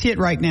hardest hit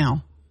right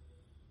now?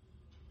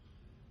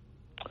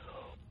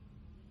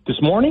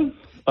 This morning?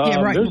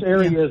 There's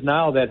areas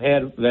now that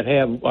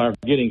are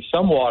getting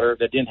some water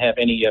that didn't have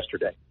any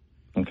yesterday.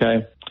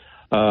 Okay?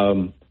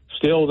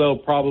 Still, though,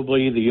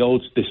 probably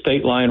the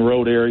State Line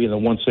Road area, the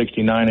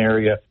 169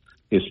 area,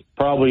 is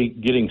probably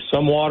getting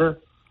some water.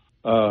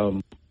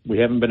 We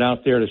haven't been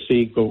out there to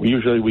see, but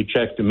usually we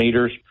check the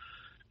meters.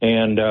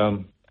 And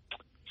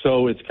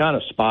so it's kind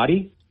of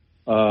spotty.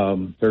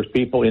 There's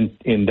people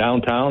in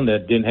downtown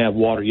that didn't have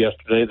water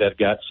yesterday that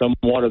got some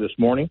water this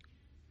morning.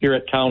 Here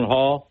at Town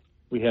Hall,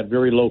 we had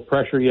very low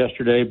pressure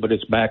yesterday, but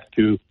it's back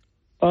to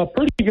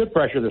pretty good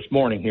pressure this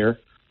morning here.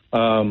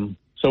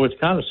 So it's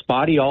kind of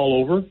spotty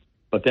all over,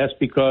 but that's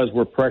because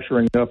we're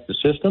pressuring up the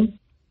system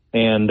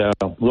and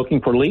looking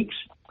for leaks.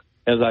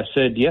 As I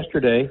said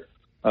yesterday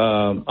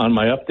on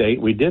my update,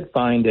 we did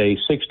find a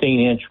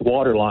 16-inch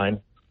water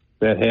line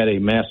that had a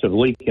massive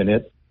leak in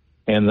it,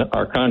 and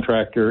our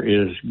contractor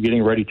is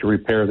getting ready to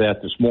repair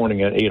that this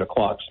morning at 8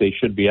 o'clock. So they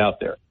should be out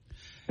there.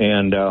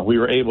 And we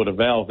were able to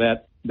valve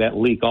that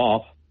leak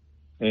off,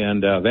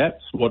 and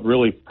that's what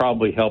really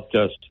probably helped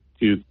us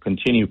to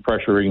continue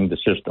pressuring the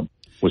system,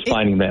 was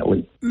finding that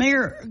leak.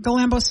 Mayor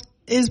Galambos,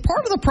 is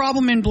part of the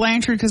problem in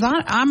Blanchard, because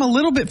I'm a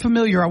little bit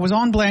familiar. I was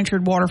on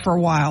Blanchard Water for a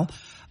while.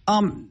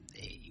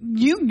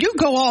 You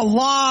go a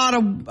lot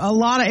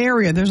of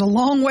area. There's a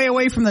long way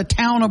away from the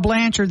town of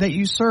Blanchard that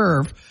you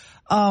serve,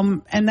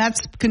 and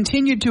that's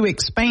continued to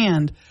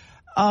expand.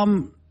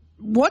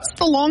 What's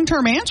the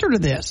long-term answer to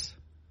this?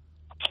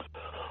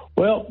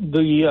 Well,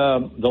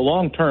 the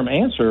long-term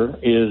answer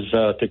is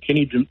to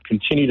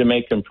continue to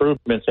make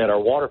improvements at our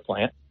water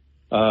plant.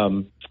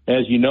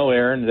 As you know,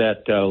 Aaron,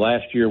 that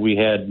last year we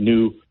had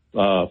new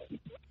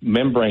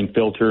membrane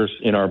filters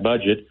in our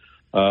budget.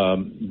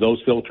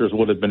 Those filters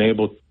would have been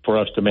able for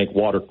us to make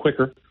water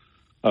quicker.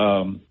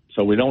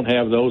 So we don't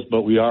have those,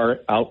 but we are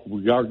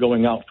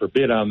going out for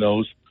bid on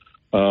those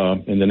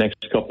in the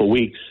next couple of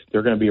weeks.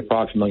 They're going to be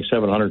approximately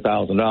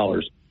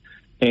 $700,000.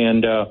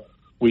 And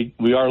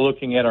we are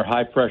looking at our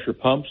high pressure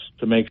pumps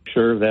to make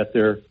sure that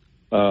they're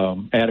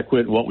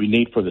adequate in what we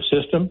need for the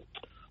system.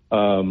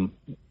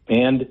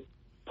 And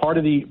part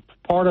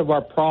of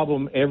our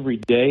problem every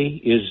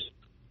day is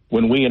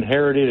when we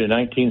inherited in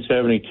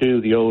 1972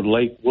 the old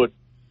Lakewood,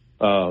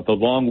 the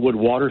Longwood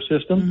water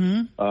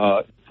system.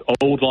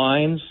 Old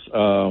lines,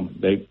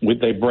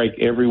 they break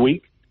every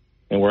week,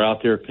 and we're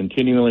out there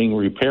continually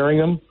repairing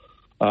them.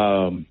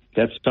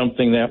 That's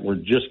something that we're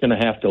just going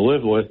to have to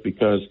live with,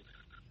 because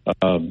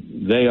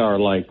they are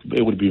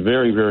it would be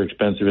very, very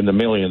expensive, in the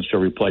millions, to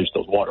replace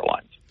those water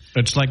lines.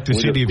 It's like the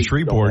city of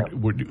Shreveport.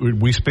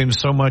 We spend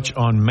so much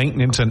on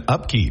maintenance and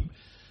upkeep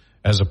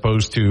as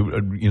opposed to,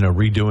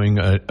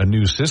 redoing a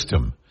new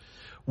system.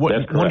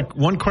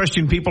 One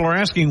question people are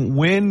asking,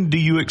 when do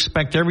you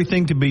expect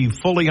everything to be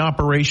fully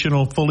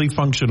operational, fully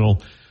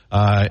functional,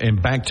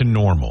 and back to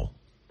normal?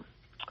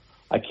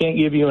 I can't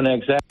give you an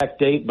exact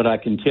date, but I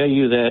can tell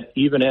you that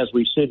even as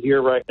we sit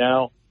here right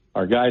now,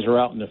 our guys are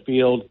out in the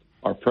field.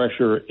 Our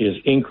pressure is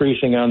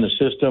increasing on the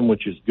system,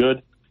 which is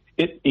good.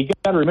 You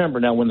got to remember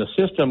now, when the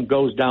system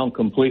goes down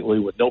completely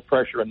with no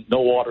pressure and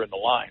no water in the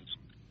lines,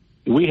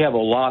 we have a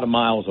lot of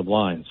miles of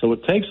lines. So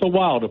it takes a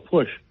while to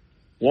push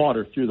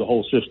water through the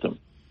whole system.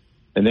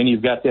 And then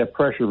you've got that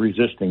pressure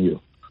resisting you.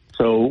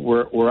 So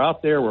we're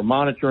out there, we're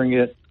monitoring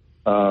it.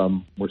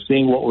 We're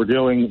seeing what we're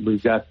doing.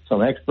 We've got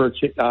some experts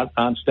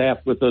on staff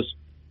with us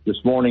this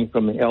morning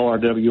from the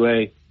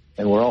LRWA,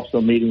 and we're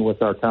also meeting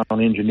with our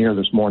town engineer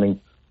this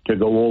morning to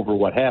go over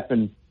what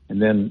happened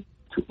and then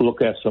to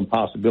look at some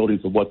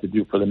possibilities of what to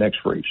do for the next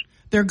freeze.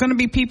 There are going to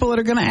be people that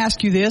are going to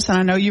ask you this, and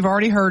I know you've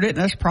already heard it, and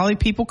there's probably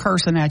people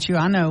cursing at you.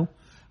 I know.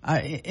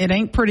 It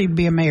ain't pretty to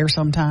be a mayor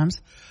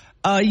sometimes.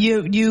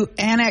 You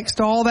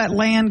annexed all that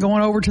land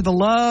going over to the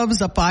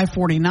Loves up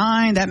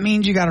I-49. That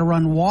means you got to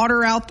run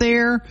water out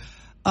there,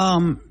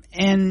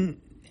 and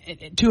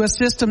to a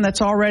system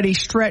that's already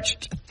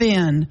stretched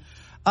thin.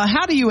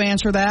 How do you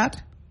answer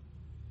that?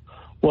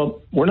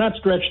 Well, we're not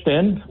stretched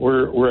thin.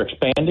 We're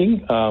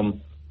expanding.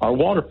 Our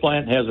water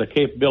plant has the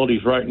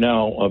capabilities right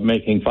now of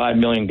making 5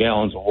 million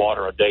gallons of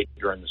water a day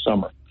during the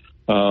summer.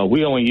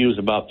 We only use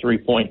about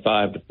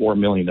 3.5 to 4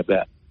 million of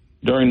that.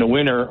 During the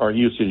winter, our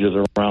usage is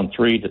around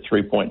 3 to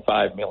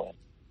 3.5 million.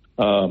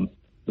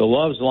 The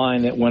Loves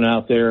line that went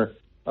out there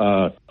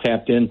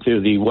tapped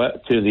into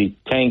the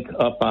tank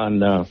up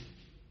on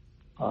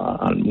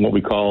what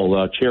we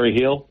call Cherry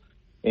Hill,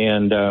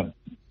 and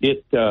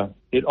it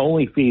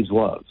only feeds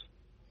Loves.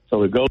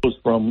 So it goes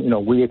from,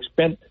 we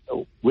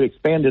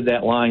expanded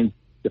that line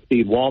to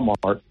feed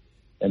Walmart,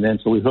 and then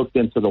so we hooked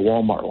into the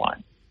Walmart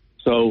line.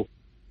 So,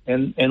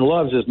 and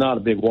Loves is not a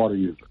big water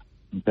user.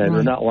 Okay? Right.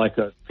 They're not like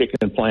a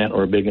chicken plant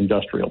or a big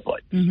industrial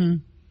place. Mm-hmm.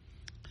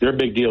 Their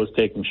big deal is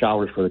taking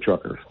showers for the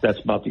truckers. That's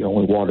about the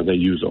only water they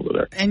use over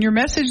there. And your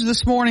message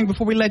this morning,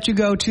 before we let you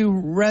go, to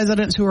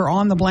residents who are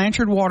on the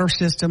Blanchard water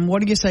system,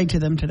 what do you say to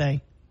them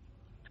today?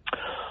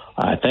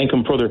 I thank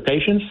them for their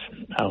patience.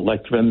 I'd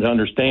like them to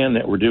understand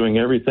that we're doing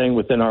everything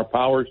within our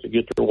powers to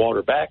get their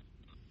water back.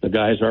 The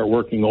guys are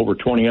working over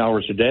 20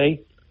 hours a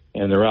day,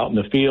 and they're out in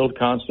the field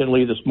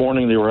constantly. This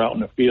morning they were out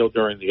in the field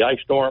during the ice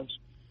storms,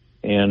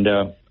 and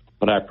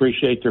but I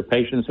appreciate their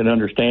patience and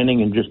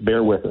understanding, and just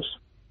bear with us.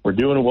 We're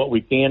doing what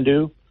we can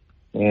do,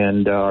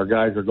 and our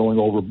guys are going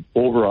over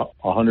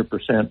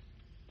 100%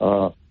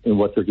 in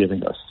what they're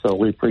giving us. So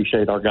we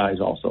appreciate our guys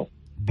also.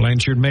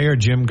 Blanchard Mayor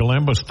Jim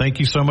Galambos, thank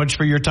you so much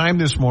for your time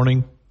this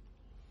morning.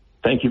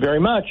 Thank you very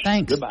much.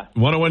 Thanks. Goodbye.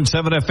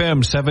 101.7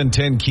 FM,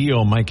 710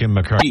 KEEL, Mike and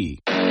McCarty.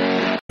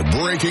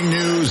 Breaking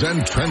news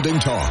and trending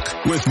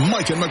talk with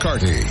Mike and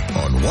McCarty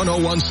on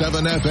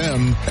 101.7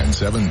 FM and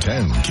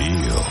 710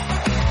 KEEL.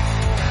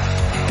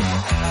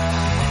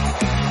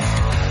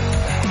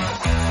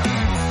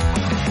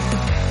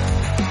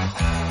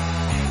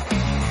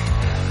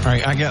 All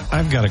right,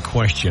 I've got a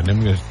question. I'm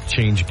going to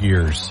change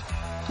gears.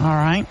 All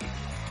right.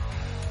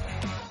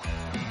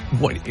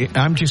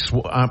 I'm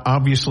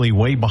obviously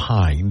way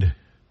behind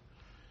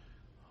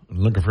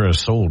looking for a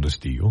soul to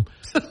steal.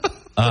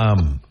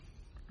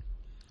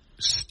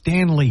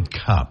 Stanley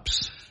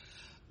Cups.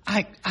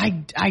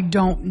 I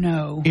don't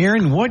know.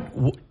 Aaron, what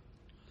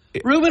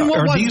Ruben,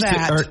 what was these,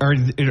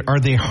 that? Are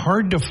they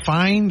hard to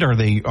find?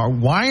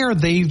 Why are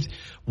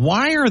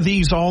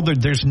these all there?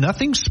 There's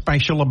nothing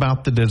special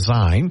about the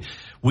design.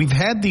 We've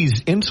had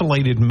these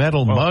insulated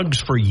metal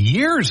mugs for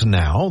years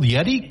now,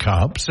 Yeti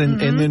cups, and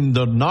then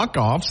the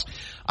knockoffs.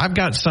 I've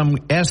got some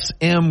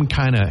SM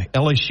kind of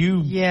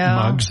LSU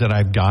mugs that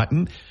I've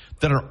gotten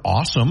that are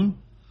awesome.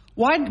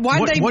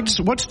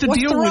 What's the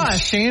deal with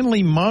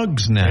Stanley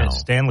mugs now?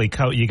 Stanley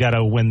Cup, you got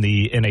to win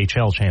the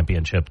NHL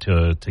championship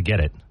to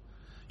get it.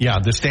 Yeah,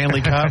 the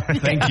Stanley Cup.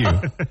 Thank you.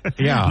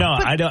 Yeah. No,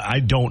 I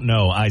don't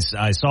know. I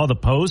saw the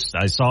post.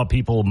 I saw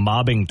people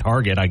mobbing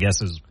Target. I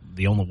guess is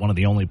one of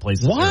the only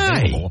places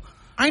available.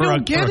 I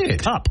don't get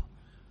it. Cup.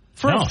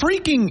 For a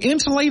freaking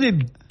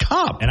insulated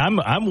cup. And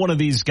I'm one of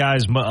these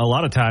guys. A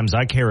lot of times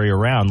I carry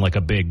around like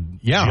a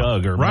big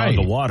jug or mug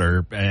of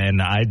water,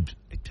 and I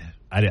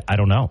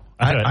don't know.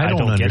 I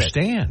don't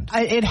understand.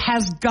 It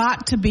has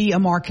got to be a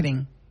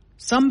marketing.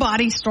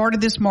 Somebody started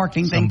this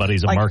marketing thing.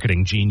 Somebody's a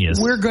marketing genius.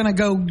 We're going to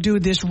go do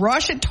this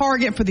rush at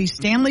Target for these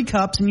Stanley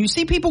Cups, and you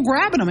see people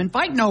grabbing them and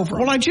fighting over them.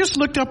 Well, I just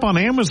looked up on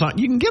Amazon.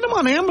 You can get them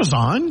on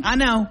Amazon. I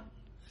know.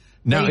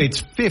 Now,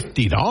 it's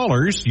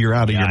 $50. You're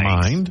out of your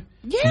mind.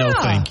 Yeah. No,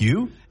 thank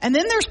you. And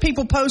then there's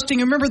people posting,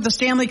 remember the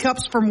Stanley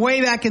Cups from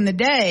way back in the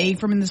day,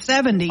 from in the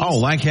 70s. Oh,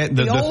 like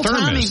the old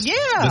thermos. Timey,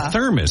 yeah. The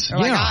thermos, They're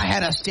like, I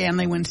had a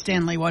Stanley when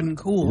Stanley wasn't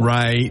cool.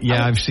 Right,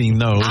 yeah, I've seen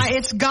those.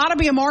 It's got to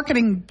be a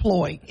marketing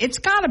ploy. It's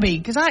got to be,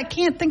 because I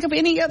can't think of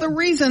any other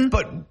reason.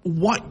 But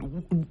what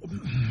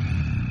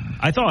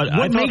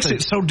What makes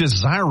it so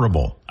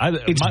desirable?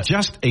 It's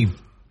just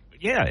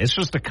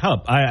a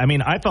cup.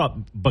 I thought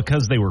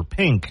because they were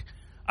pink,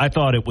 I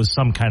thought it was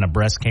some kind of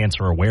breast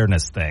cancer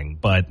awareness thing,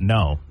 but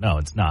no,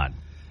 it's not.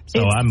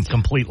 So I'm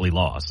completely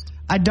lost.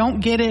 I don't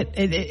get it.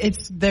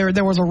 It's there.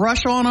 There was a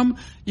rush on them.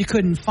 You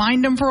couldn't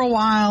find them for a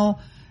while,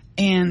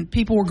 and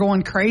people were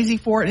going crazy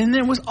for it. And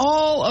then it was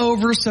all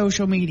over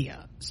social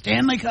media.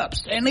 Stanley Cup.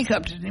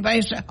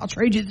 Anybody say, I'll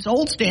trade you this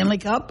old Stanley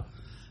Cup?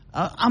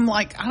 I'm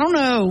like, I don't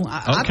know.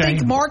 I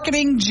think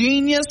marketing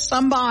genius,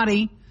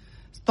 somebody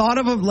thought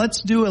of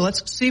let's do it.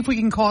 Let's see if we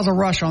can cause a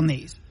rush on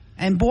these.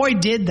 And boy,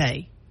 did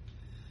they.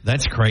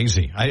 That's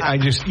crazy. I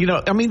just,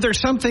 there's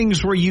some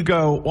things where you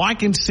go, well, I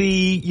can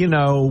see,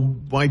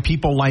 why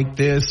people like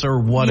this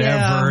or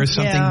whatever.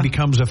 Something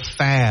becomes a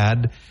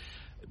fad.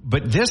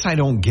 But this I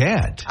don't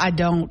get. I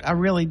don't. I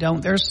really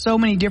don't. There's so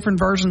many different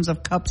versions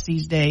of cups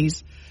these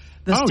days.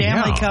 The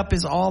Stanley Cup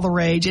is all the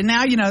rage. And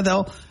now,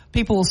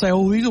 people will say,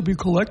 these will be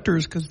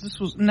collectors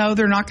because no,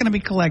 they're not going to be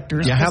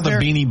collectors. Yeah, how the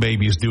Beanie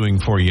Baby is doing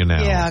for you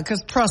now. Yeah,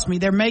 because trust me,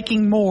 they're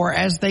making more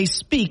as they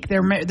speak.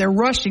 They're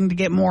rushing to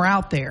get more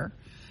out there.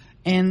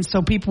 And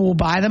so people will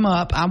buy them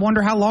up. I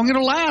wonder how long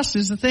it'll last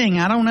is the thing.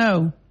 I don't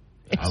know.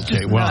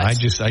 I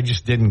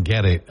just didn't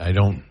get it. I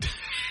don't.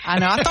 I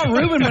know. I thought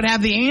Ruben would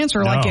have the answer.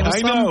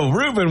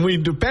 Ruben, we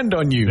depend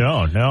on you.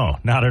 No,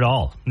 not at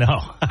all. No,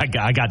 I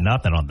got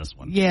nothing on this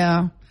one.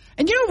 Yeah.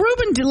 And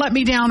Ruben did let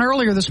me down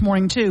earlier this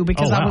morning too,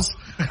 because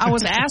I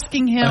was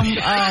asking him,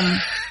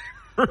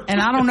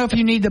 and I don't know if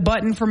you need the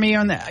button for me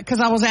on that, because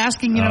I was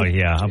asking,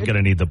 I'm going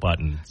to need the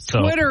button. So.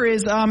 Twitter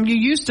is, you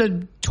used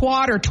to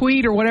twat or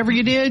tweet or whatever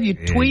you did. You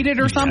tweeted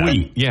or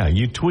something? Yeah,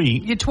 you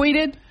tweet. You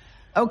tweeted?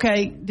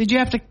 Okay. Did you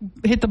have to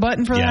hit the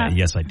button for that?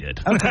 Yes, I did.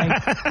 Okay.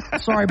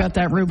 Sorry about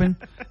that, Ruben.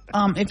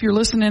 If you're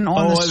listening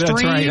on the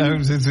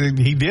stream. That's right.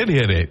 He did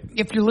hit it.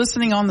 If you're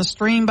listening on the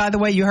stream, by the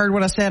way, you heard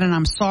what I said, and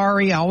I'm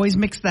sorry. I always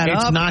mix that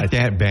up. It's not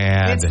that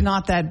bad. It's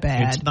not that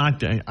bad. It's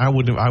not. I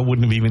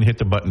wouldn't have even hit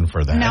the button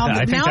for that.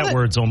 I think that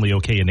word's only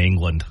okay in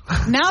England.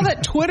 Now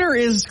that Twitter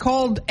is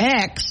called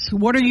X,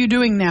 what are you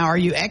doing now? Are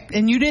you X?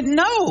 And you didn't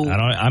know.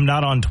 I'm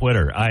not on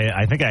Twitter.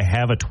 I think I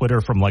have a Twitter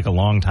from like a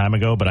long time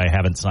ago, but I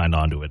haven't signed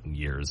on to it in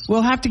years.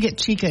 We'll have to get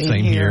Chica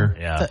in here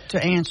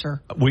to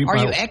answer. Are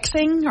you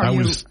Xing? I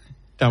was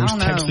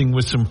texting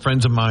with some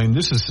friends of mine.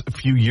 This is a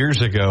few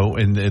years ago,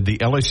 and the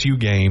LSU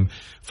game,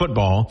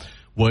 football,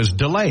 was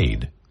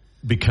delayed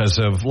because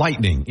of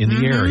lightning in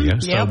the area.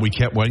 So we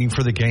kept waiting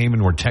for the game,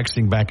 and we're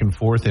texting back and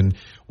forth. And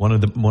one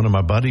of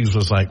my buddies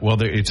was like, "Well,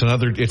 it's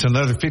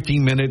another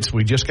 15 minutes.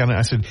 We just got."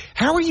 I said,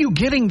 "How are you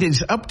getting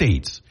these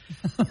updates?"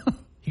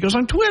 He goes,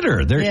 on Twitter.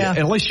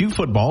 LSU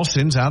football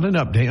sends out an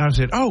update. I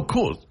said, oh,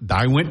 cool.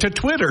 I went to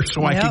Twitter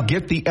so I could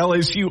get the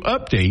LSU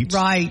updates.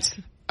 Right.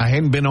 I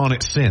hadn't been on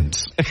it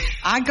since.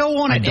 I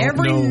go on it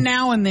every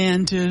now and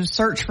then to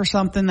search for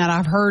something that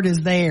I've heard is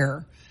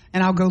there,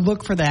 and I'll go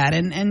look for that.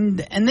 And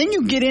then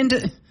you get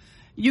into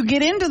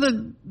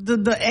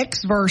the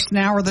X verse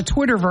now, or the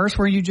Twitter verse,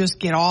 where you just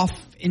get off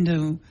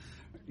into,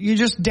 you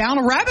just down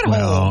a rabbit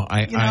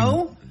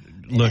hole.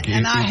 Look,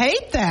 I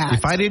hate that.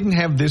 If I didn't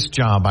have this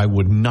job, I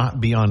would not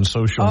be on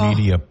social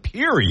media,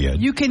 period.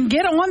 You can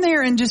get on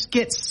there and just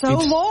get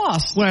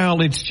lost.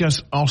 Well, it's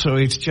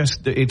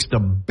the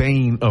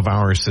bane of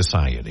our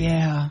society.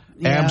 Yeah.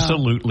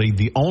 Absolutely.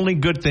 The only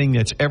good thing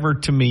that's ever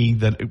to me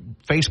that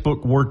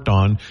Facebook worked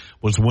on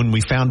was when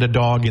we found a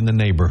dog in the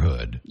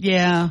neighborhood.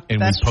 Yeah,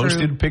 and we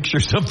posted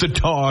pictures of the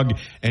dog,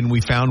 and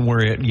we found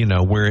where it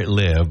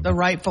lived. The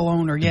rightful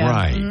owner. Yeah,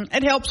 right.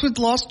 It helps with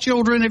lost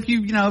children if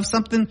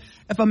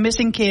if a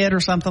missing kid or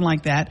something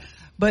like that.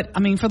 But I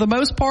mean, for the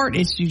most part,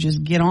 it's you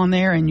just get on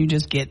there and you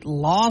just get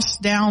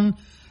lost down.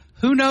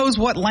 Who knows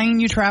what lane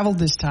you traveled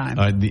this time?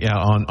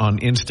 On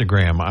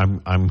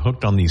Instagram, I'm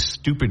hooked on these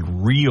stupid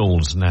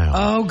reels now.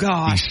 Oh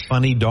gosh, these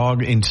funny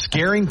dog and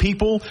scaring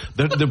people.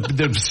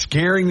 They're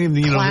scaring them,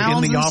 in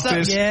the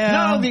office. Stuff,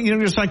 yeah. No,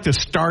 it's like the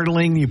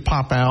startling. You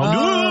pop out.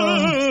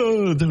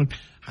 Oh.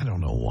 I don't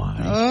know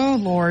why. Oh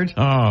Lord.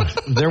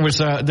 There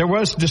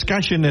was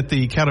discussion at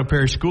the Caddo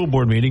Parish School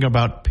Board meeting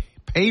about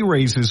pay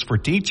raises for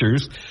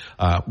teachers.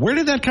 Where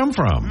did that come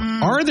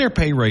from? Are there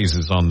pay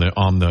raises on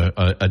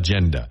the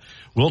agenda?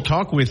 We'll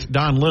talk with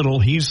Don Little.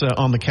 He's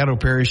on the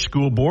Caddo Parish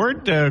School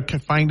Board.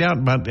 Find out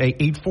about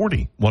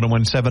 8:40.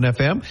 101.7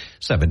 FM,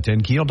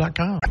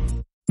 710keel.com.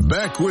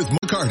 Back with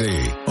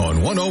McCarty on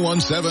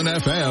 101.7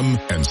 FM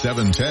and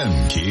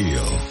 710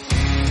 Keel.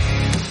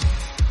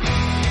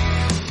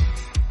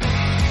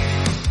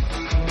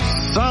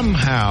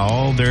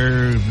 Somehow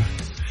there's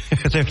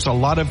a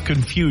lot of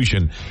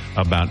confusion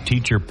about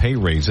teacher pay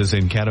raises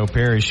in Caddo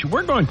Parish.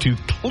 We're going to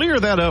clear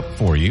that up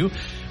for you.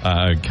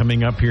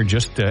 Coming up here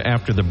just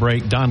after the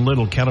break, Don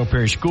Little, Caddo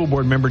Parish School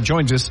Board member,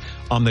 joins us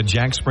on the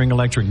Jack Spring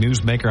Electric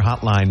Newsmaker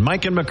Hotline.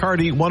 Mike and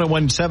McCarty,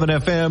 101.7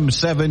 FM,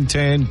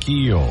 710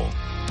 Keel.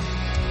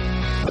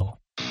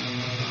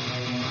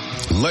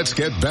 Let's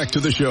get back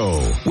to the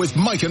show with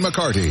Mike and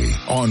McCarty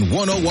on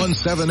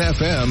 101.7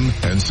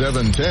 FM and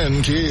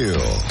 710 Keel.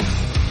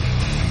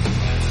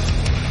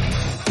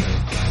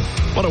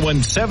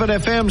 101.7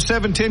 FM,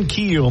 710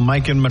 Keel.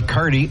 Mike and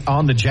McCarty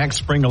on the Jack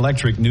Spring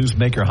Electric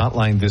Newsmaker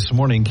Hotline this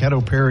morning.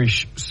 Caddo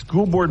Parish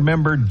School Board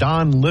member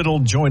Don Little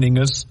joining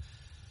us.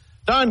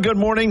 Don, good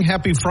morning.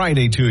 Happy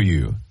Friday to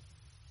you.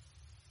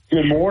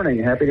 Good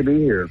morning. Happy to be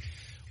here.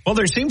 Well,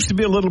 there seems to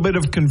be a little bit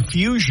of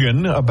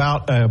confusion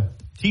about a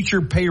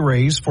teacher pay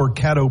raise for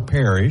Caddo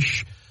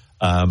Parish.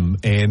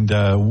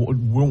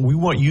 We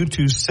want you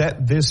to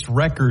set this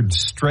record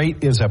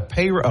straight. Is a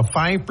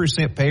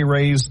 5% pay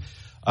raise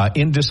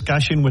in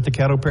discussion with the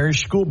Caddo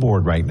Parish School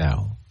Board right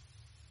now?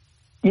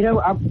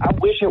 I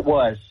wish it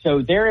was.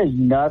 So there is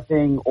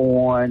nothing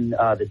on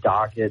the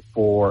docket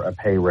for a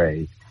pay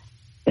raise.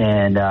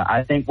 And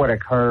I think what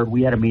occurred,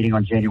 we had a meeting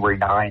on January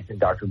 9th, and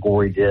Dr.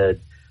 Gorey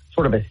did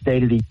sort of a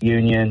State of the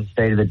Union,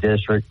 State of the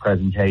District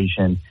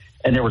presentation,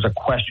 and there was a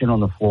question on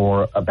the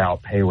floor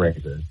about pay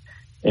raises.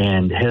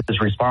 And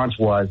his response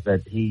was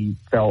that he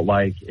felt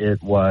like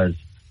it was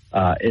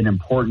an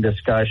important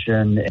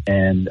discussion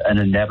and an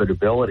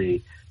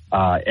inevitability.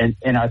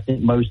 And I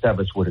think most of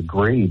us would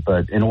agree.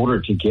 But in order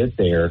to get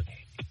there,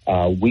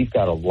 we've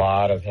got a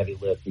lot of heavy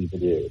lifting to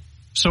do.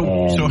 So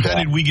how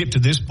did we get to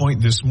this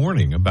point this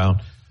morning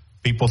about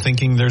people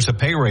thinking there's a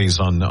pay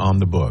raise on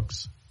the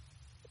books?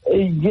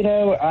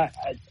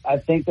 I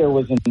think there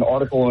was an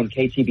article on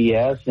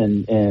KTBS,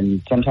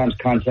 and sometimes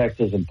context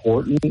is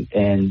important,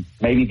 and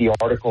maybe the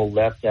article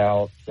left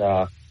out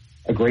a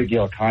great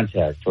deal of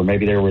context, or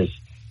maybe there was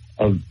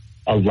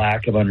a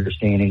lack of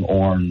understanding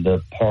on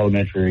the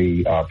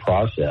parliamentary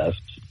process.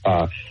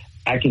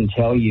 I can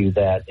tell you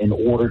that in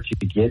order to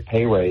get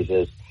pay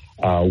raises,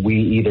 we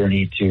either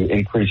need to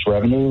increase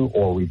revenue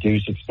or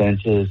reduce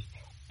expenses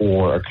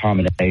or a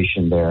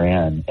combination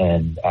therein.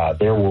 And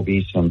there will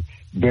be some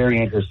very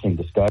interesting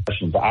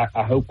discussions.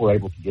 I hope we're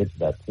able to get to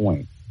that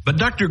point. But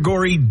Dr.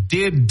 Gorey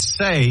did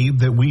say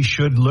that we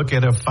should look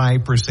at a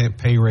 5%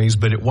 pay raise,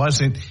 but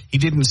he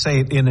didn't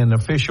say it in an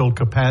official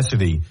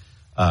capacity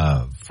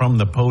from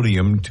the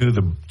podium to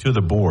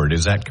the board.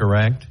 Is that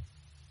correct?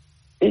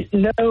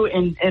 No,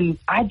 and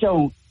I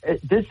don't.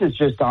 This is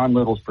just Don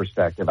Little's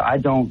perspective. I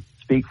don't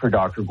speak for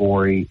Dr.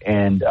 Gorey,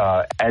 and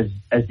as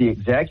the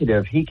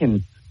executive, he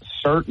can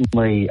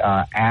certainly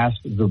ask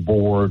the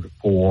board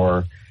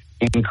for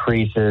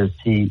increases.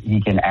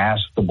 He can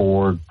ask the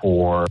board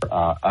for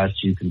us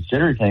to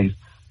consider things,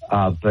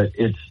 but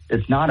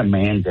it's not a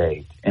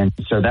mandate, and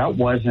so that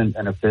wasn't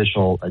an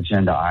official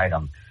agenda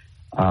item.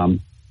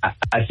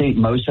 I think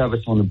most of us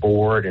on the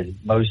board and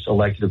most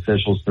elected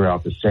officials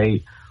throughout the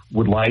state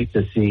would like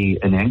to see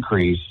an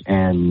increase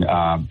in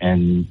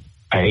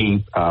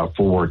pay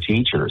for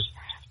teachers,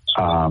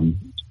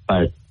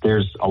 but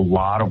there's a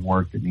lot of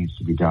work that needs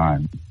to be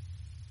done.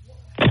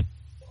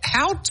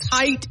 How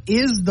tight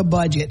is the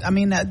budget? I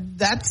mean,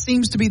 that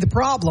seems to be the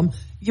problem.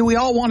 We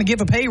all want to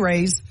give a pay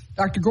raise.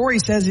 Dr. Gorey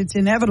says it's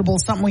inevitable,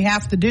 something we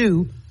have to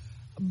do.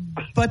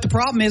 But the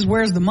problem is,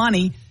 where's the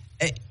money?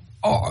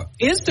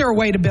 Is there a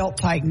way to belt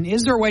tighten?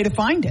 Is there a way to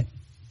find it?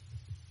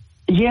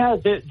 Yeah,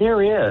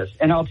 there is.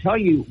 And I'll tell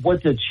you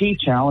what the chief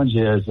challenge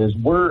is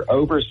we're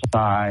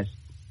oversized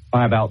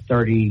by about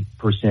 30%.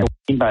 What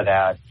I mean by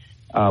that,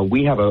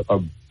 we have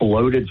a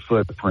bloated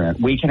footprint.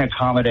 We can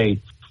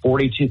accommodate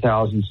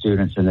 42,000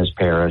 students in this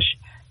parish,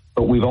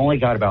 but we've only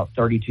got about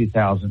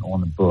 32,000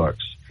 on the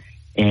books.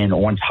 And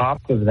on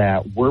top of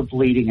that, we're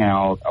bleeding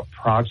out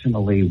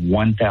approximately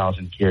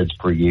 1,000 kids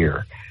per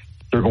year.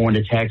 They're going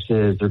to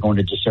Texas, they're going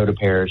to DeSoto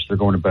Parish, they're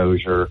going to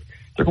Bossier,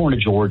 they're going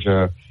to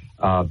Georgia.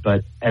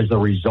 But as a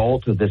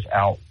result of this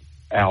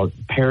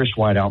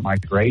parish-wide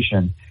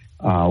out-migration,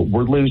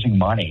 we're losing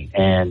money.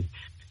 And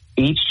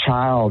each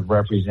child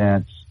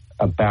represents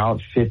about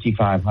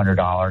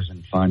 $5,500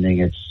 in funding.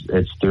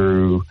 It's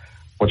through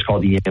what's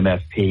called the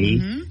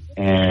MFP. Mm-hmm.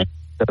 And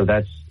so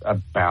that's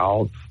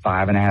about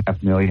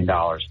 $5.5 million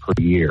per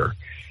year.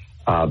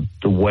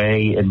 The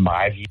way, in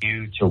my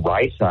view, to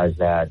right-size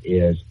that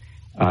is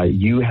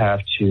you have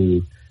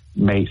to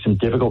make some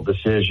difficult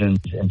decisions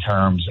in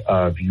terms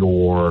of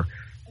your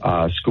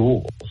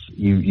schools.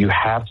 You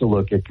have to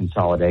look at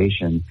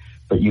consolidation,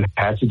 but you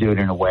have to do it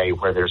in a way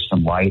where there's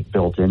some light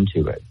built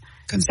into it.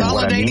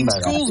 Consolidating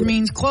schools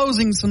means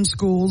closing some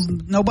schools.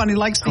 Nobody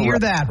likes to hear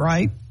that,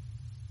 right?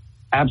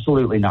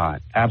 Absolutely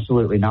not.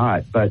 Absolutely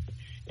not. But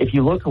if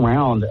you look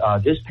around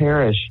this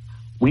parish,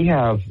 we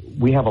have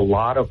a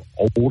lot of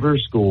older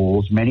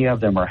schools. Many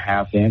of them are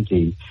half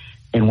empty.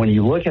 And when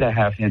you look at a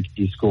half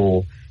empty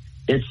school,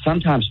 it's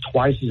sometimes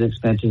twice as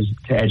expensive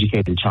to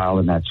educate a child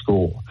in that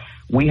school.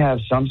 We have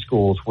some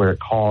schools where it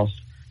costs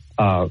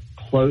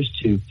close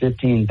to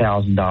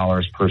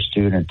 $15,000 per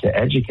student to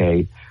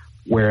educate,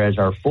 whereas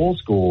our full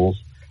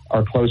schools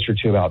are closer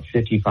to about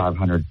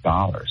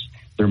 $5,500.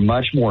 They're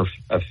much more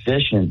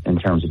efficient in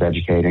terms of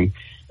educating.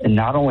 And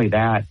not only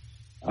that,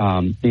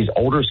 these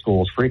older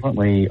schools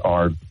frequently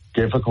are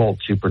difficult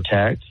to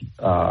protect.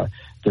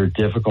 They're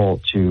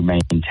difficult to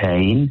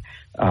maintain.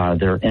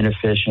 They're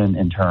inefficient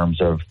in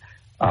terms of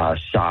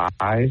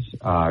size,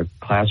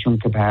 classroom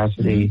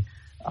capacity.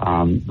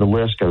 The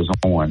list goes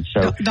on.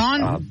 So,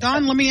 Don,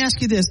 let me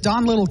ask you this.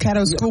 Don Little,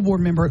 Caddo school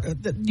board member,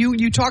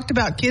 you talked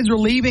about kids are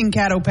leaving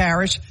Caddo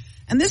Parish,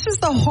 and this is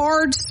the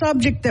hard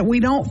subject that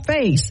we don't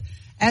face.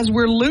 As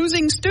we're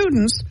losing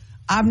students,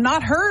 I've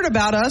not heard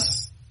about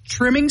us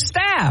trimming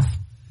staff.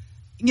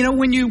 You know,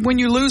 when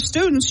you lose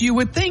students, you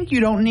would think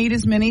you don't need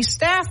as many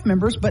staff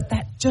members, but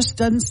that just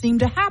doesn't seem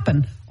to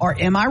happen. Or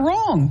am I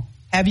wrong?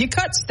 Have you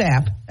cut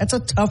staff? That's a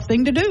tough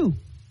thing to do.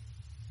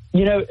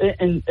 You know,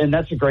 and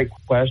that's a great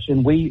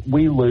question. We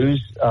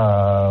lose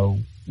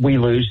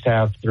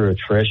staff through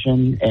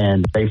attrition,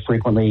 and they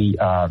frequently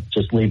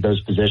just leave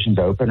those positions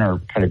open or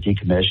kind of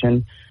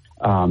decommission.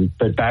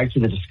 But back to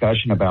the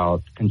discussion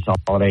about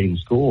consolidating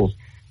schools,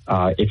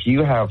 if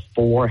you have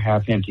 4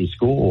 half-empty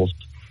schools,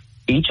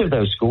 each of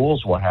those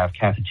schools will have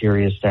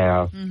cafeteria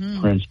staff,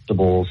 mm-hmm.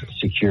 principals,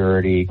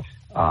 security,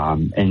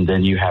 and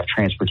then you have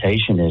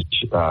transportation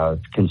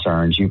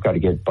concerns. You've got to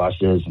get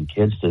buses and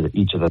kids to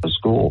each of those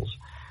schools.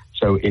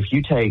 So if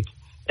you take,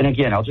 and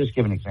again, I'll just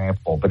give an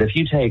example, but if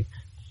you take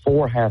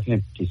 4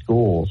 half-empty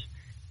schools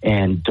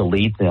and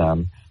delete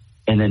them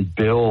and then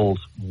build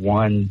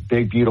one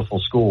big, beautiful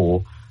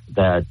school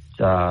that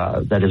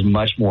is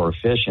much more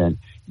efficient,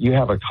 you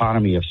have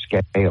economy of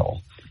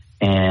scale.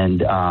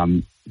 And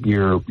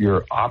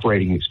your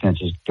operating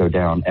expenses go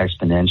down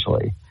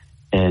exponentially.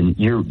 And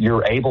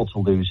you're able to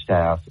lose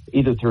staff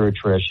either through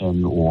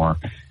attrition or,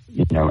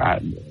 you know,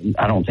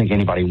 I don't think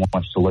anybody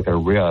wants to look at a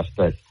RIF,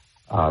 but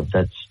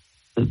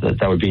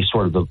that would be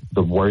sort of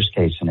the worst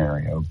case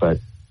scenario. But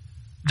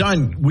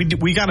Don,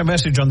 we got a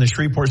message on the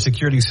Shreveport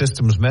Security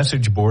Systems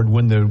message board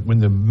when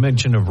the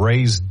mention of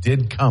raise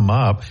did come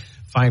up,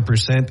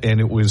 5%, and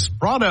it was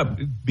brought up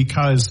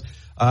because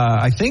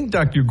I think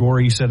Dr.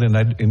 Gorey said, and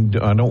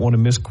I don't want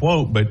to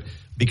misquote, but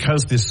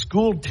because the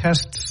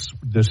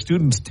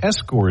students' test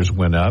scores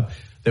went up,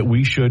 that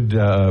we should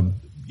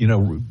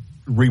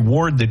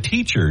reward the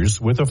teachers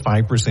with a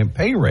 5%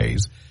 pay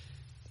raise.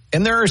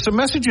 And there are some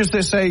messages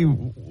that say,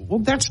 well,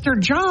 that's their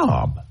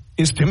job,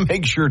 is to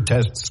make sure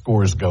test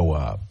scores go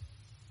up.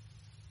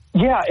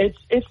 Yeah,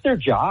 it's their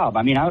job.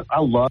 I mean, I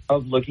love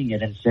looking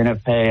at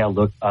incentive pay. I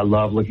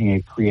love looking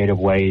at creative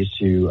ways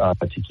to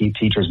keep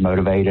teachers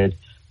motivated.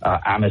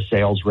 I'm a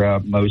sales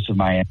rep. Most of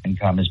my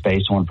income is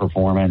based on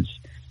performance.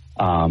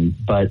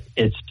 But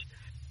it's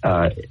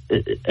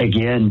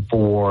again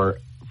for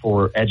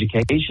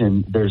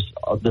education. There's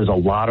a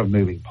lot of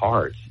moving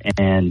parts,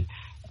 and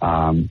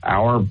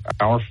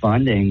our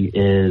funding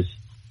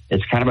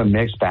it's kind of a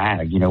mixed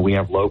bag. You know, we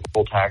have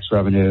local tax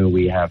revenue,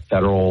 we have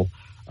federal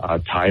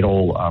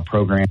title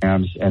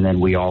programs, and then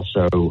we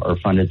also are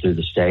funded through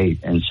the state.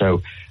 And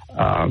so,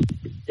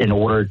 in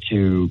order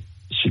to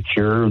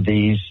secure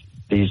these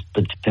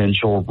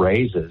potential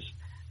raises,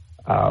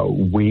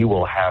 we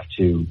will have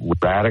to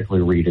radically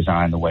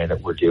redesign the way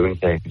that we're doing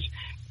things,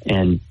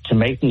 and to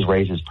make these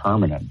raises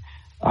permanent.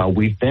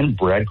 We've been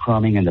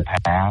breadcrumbing in the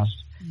past,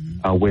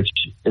 which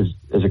is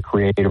a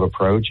creative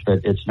approach,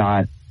 but it's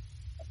not.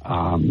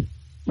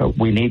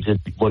 We need to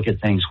look at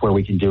things where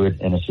we can do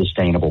it in a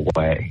sustainable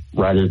way,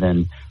 rather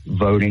than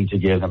voting to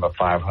give them a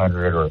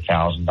 $500 or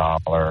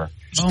 $1,000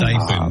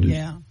 stipend. Stipend.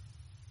 Yeah.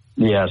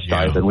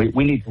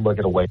 We need to look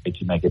at a way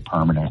to make it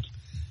permanent.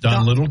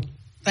 Don Little.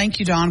 Thank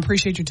you, Don.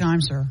 Appreciate your time,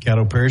 sir.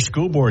 Caddo Parish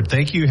School Board.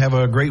 Thank you. Have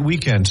a great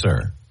weekend,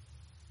 sir.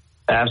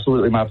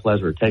 Absolutely my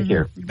pleasure. Take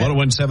care.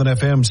 101.7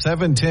 FM,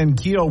 710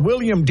 KEEL.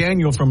 William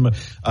Daniel from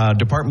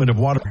Department of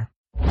Water.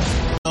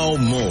 Now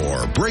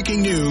more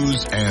breaking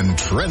news and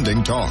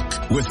trending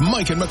talk with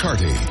Mike and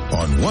McCarty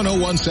on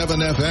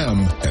 101.7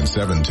 FM and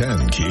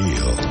 710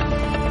 KEEL.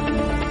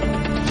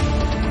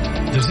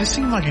 Does this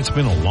seem like it's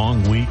been a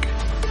long week?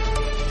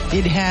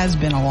 It has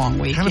been a long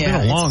week. Kind of been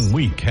a long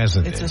week,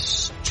 hasn't it?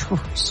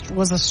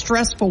 Was a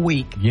stressful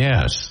week.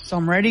 Yes. So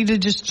I'm ready to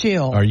just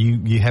chill. Are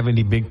you have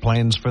any big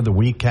plans for the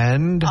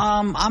weekend?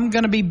 I'm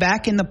going to be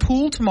back in the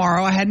pool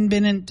tomorrow. I hadn't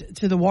been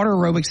into the water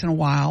aerobics in a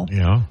while.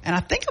 Yeah. And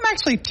I think I'm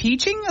actually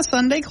teaching a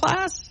Sunday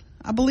class,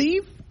 I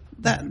believe.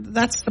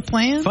 That's the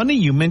plan. Funny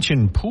you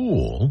mentioned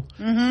pool.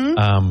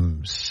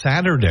 Mm-hmm.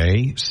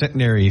 Saturday,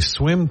 Centenary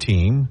swim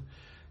team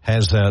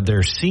has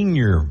their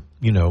senior,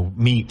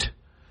 meet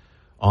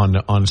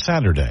on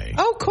Saturday.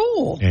 Oh,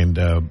 cool.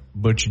 And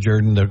Butch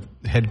Jordan, the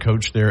head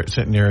coach there at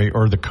Centenary,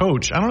 or the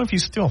coach, I don't know if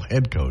he's still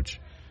head coach.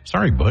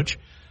 Sorry, Butch.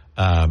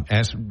 I'm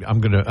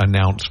going to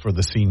announce for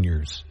the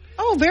seniors.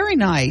 Oh, very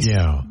nice.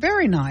 Yeah.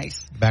 Very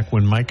nice. Back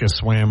when Micah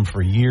swam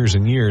for years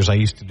and years, I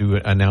used to do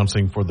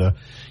announcing for the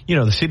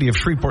city of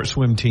Shreveport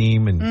swim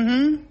team.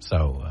 And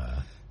so...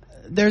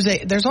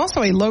 There's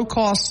also a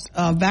low-cost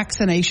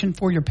vaccination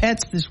for your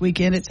pets this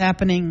weekend. It's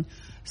happening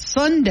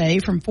Sunday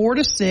from 4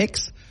 to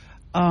 6.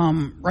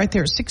 Right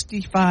there at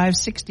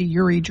 6560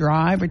 Uri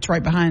Drive. It's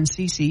right behind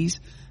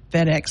CC's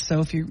FedEx.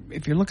 So if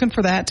you're looking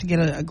for that to get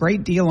a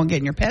great deal on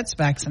getting your pets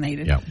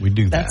vaccinated, yeah, we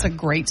do that. That's a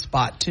great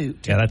spot too.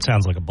 Yeah, that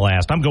sounds like a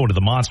blast. I'm going to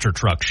the Monster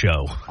Truck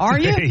Show. Are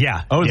you?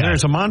 Yeah. Oh, yeah.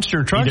 There's a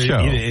Monster Truck Show.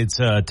 It's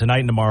tonight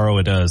and tomorrow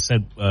at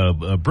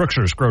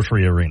Brookshire's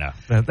Grocery Arena.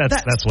 That's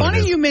what funny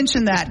it is. You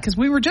mentioned that because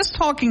we were just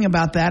talking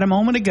about that a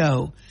moment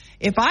ago.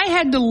 If I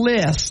had to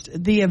list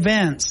the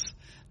events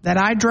that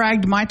I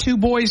dragged my two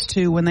boys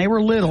to when they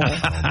were little,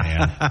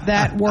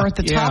 that were at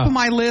the top of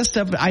my list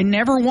of I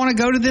never want to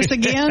go to this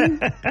again,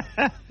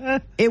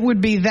 it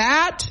would be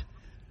that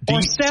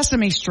or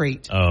Sesame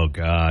Street. Oh,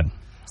 God.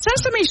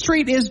 Sesame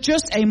Street is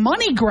just a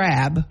money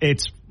grab.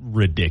 It's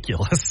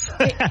ridiculous.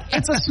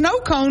 It's a snow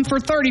cone for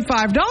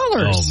 $35.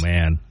 Oh,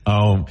 man.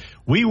 Oh,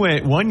 we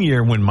went one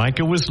year when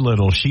Micah was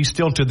little. She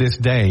still to this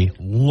day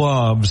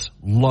loves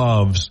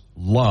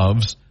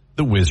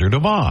The Wizard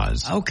of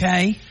Oz.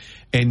 Okay.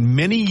 And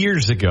many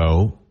years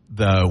ago,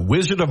 the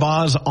Wizard of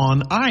Oz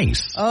on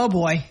Ice. Oh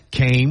boy.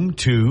 Came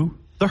to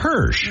the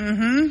Hirsch.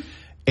 Mm-hmm.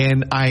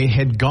 And I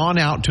had gone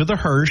out to the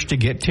Hirsch to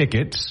get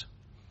tickets.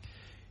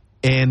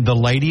 And the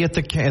lady at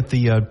the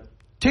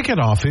ticket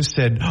office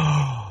said,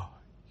 "Oh,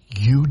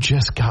 you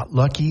just got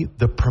lucky.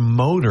 The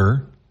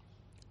promoter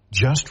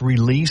just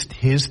released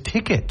his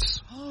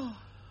tickets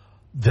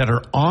that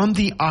are on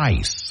the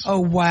ice."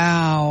 Oh,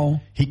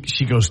 wow.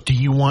 She goes, "Do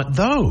you want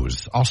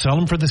those? I'll sell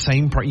them for the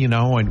same price,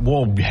 and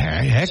well,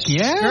 heck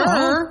yeah.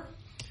 Sure.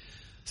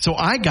 So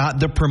I got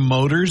the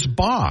promoter's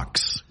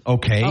box.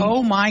 Okay.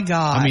 Oh my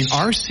gosh. I mean,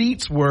 our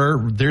seats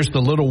there's the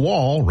little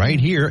wall right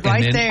here.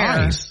 Right and then there.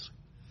 Ice.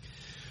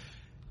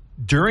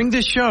 During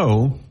the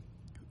show,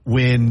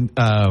 when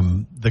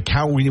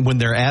when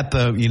they're at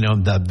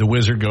the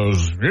wizard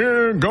goes,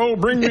 go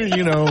bring me,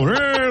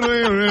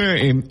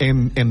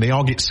 and they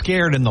all get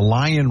scared and the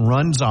lion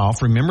runs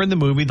off. Remember in the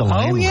movie, the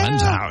lion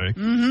runs out.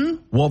 Mm-hmm.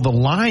 Well, the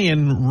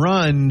lion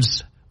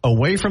runs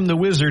away from the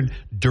wizard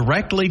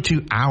directly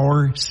to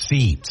our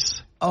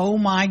seats. Oh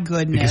my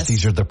goodness. Because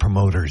these are the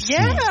promoters'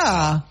 seats.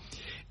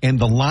 And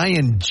the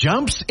lion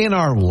jumps in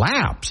our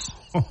laps.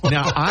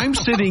 Now, I'm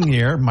sitting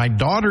here. My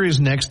daughter is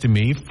next to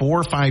me,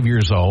 4 or 5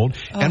 years old,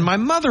 and my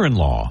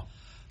mother-in-law.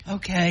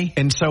 Okay.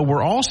 And so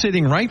we're all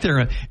sitting right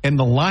there, and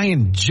the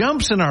lion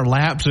jumps in our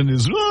laps and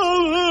is,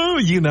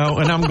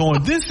 and I'm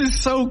going, this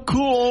is so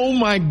cool. Oh,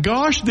 my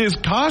gosh, this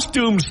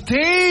costume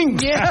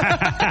stinks.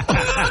 Yeah.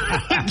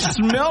 It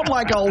smelled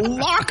like a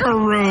locker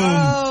room.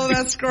 Oh,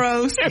 that's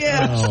gross.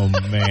 Yeah. Oh,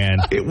 man.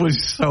 It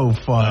was so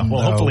fun.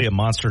 Hopefully a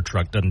monster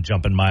truck doesn't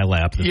jump in my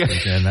lap this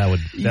weekend. That would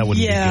be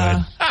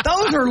good.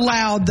 Those are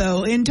loud,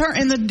 though. In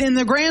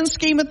the grand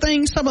scheme of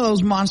things, some of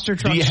those monster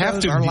truck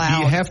shows are loud.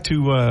 Do you have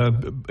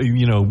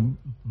to,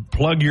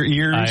 plug your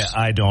ears?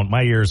 I don't.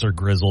 My ears are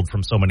grizzled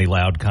from so many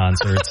loud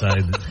concerts.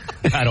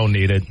 I don't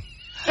need it.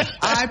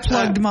 I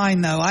plugged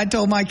mine, though. I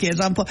told my kids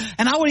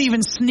and I would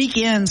even sneak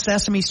in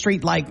Sesame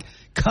Street like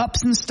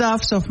cups and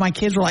stuff. So if my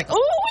kids were like,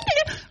 "Oh,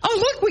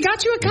 look, we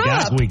got you a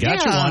cup. We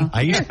got you one."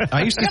 I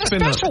used to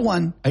spend a special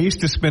one. I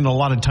used to spend a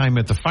lot of time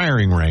at the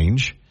firing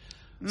range.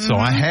 So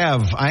I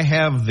have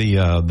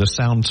the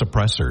sound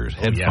suppressors,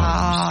 headphones.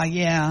 Ah,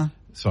 yeah.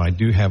 So I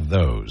do have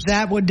those.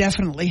 That would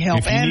definitely help.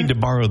 If you need to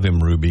borrow them,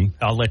 Ruby,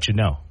 I'll let you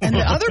know. And the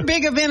other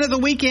big event of the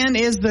weekend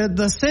is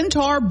the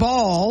Centaur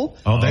Ball.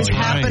 That's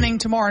happening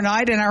tomorrow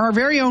night. And our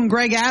very own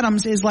Greg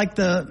Adams is like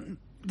the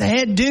the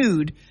head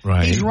dude.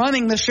 Right. He's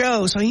running the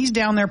show, so he's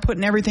down there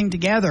putting everything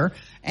together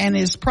and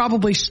is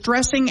probably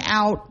stressing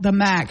out the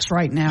max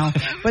right now.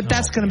 But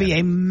that's going to be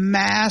a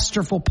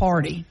masterful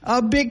party,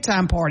 a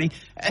big-time party.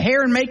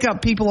 Hair and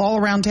makeup people all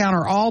around town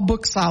are all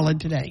booked solid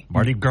today.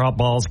 Mardi Gras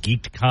balls,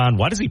 GeekCon.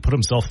 Why does he put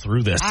himself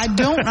through this? I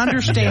don't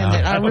understand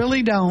it. I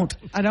really don't.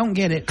 I don't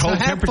get it. Cold so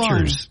have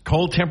temperatures. fun.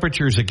 Cold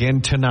temperatures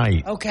again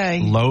tonight.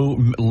 Okay. Low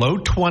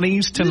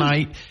 20s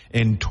tonight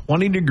and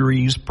 20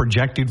 degrees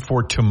projected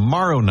for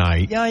tomorrow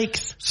night.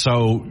 Yikes.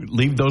 So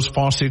leave those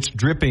faucets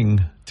dripping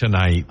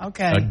tonight.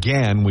 Okay.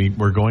 Again,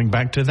 we're going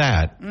back to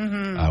that.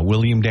 Mm-hmm.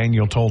 William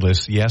Daniel told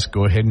us, yes,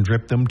 go ahead and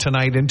drip them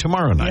tonight and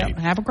tomorrow night. Yep.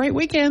 Have a great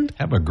weekend.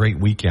 Have a great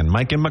weekend.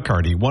 Mike and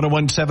McCarty,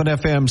 101.7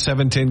 FM,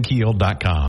 710keel.com.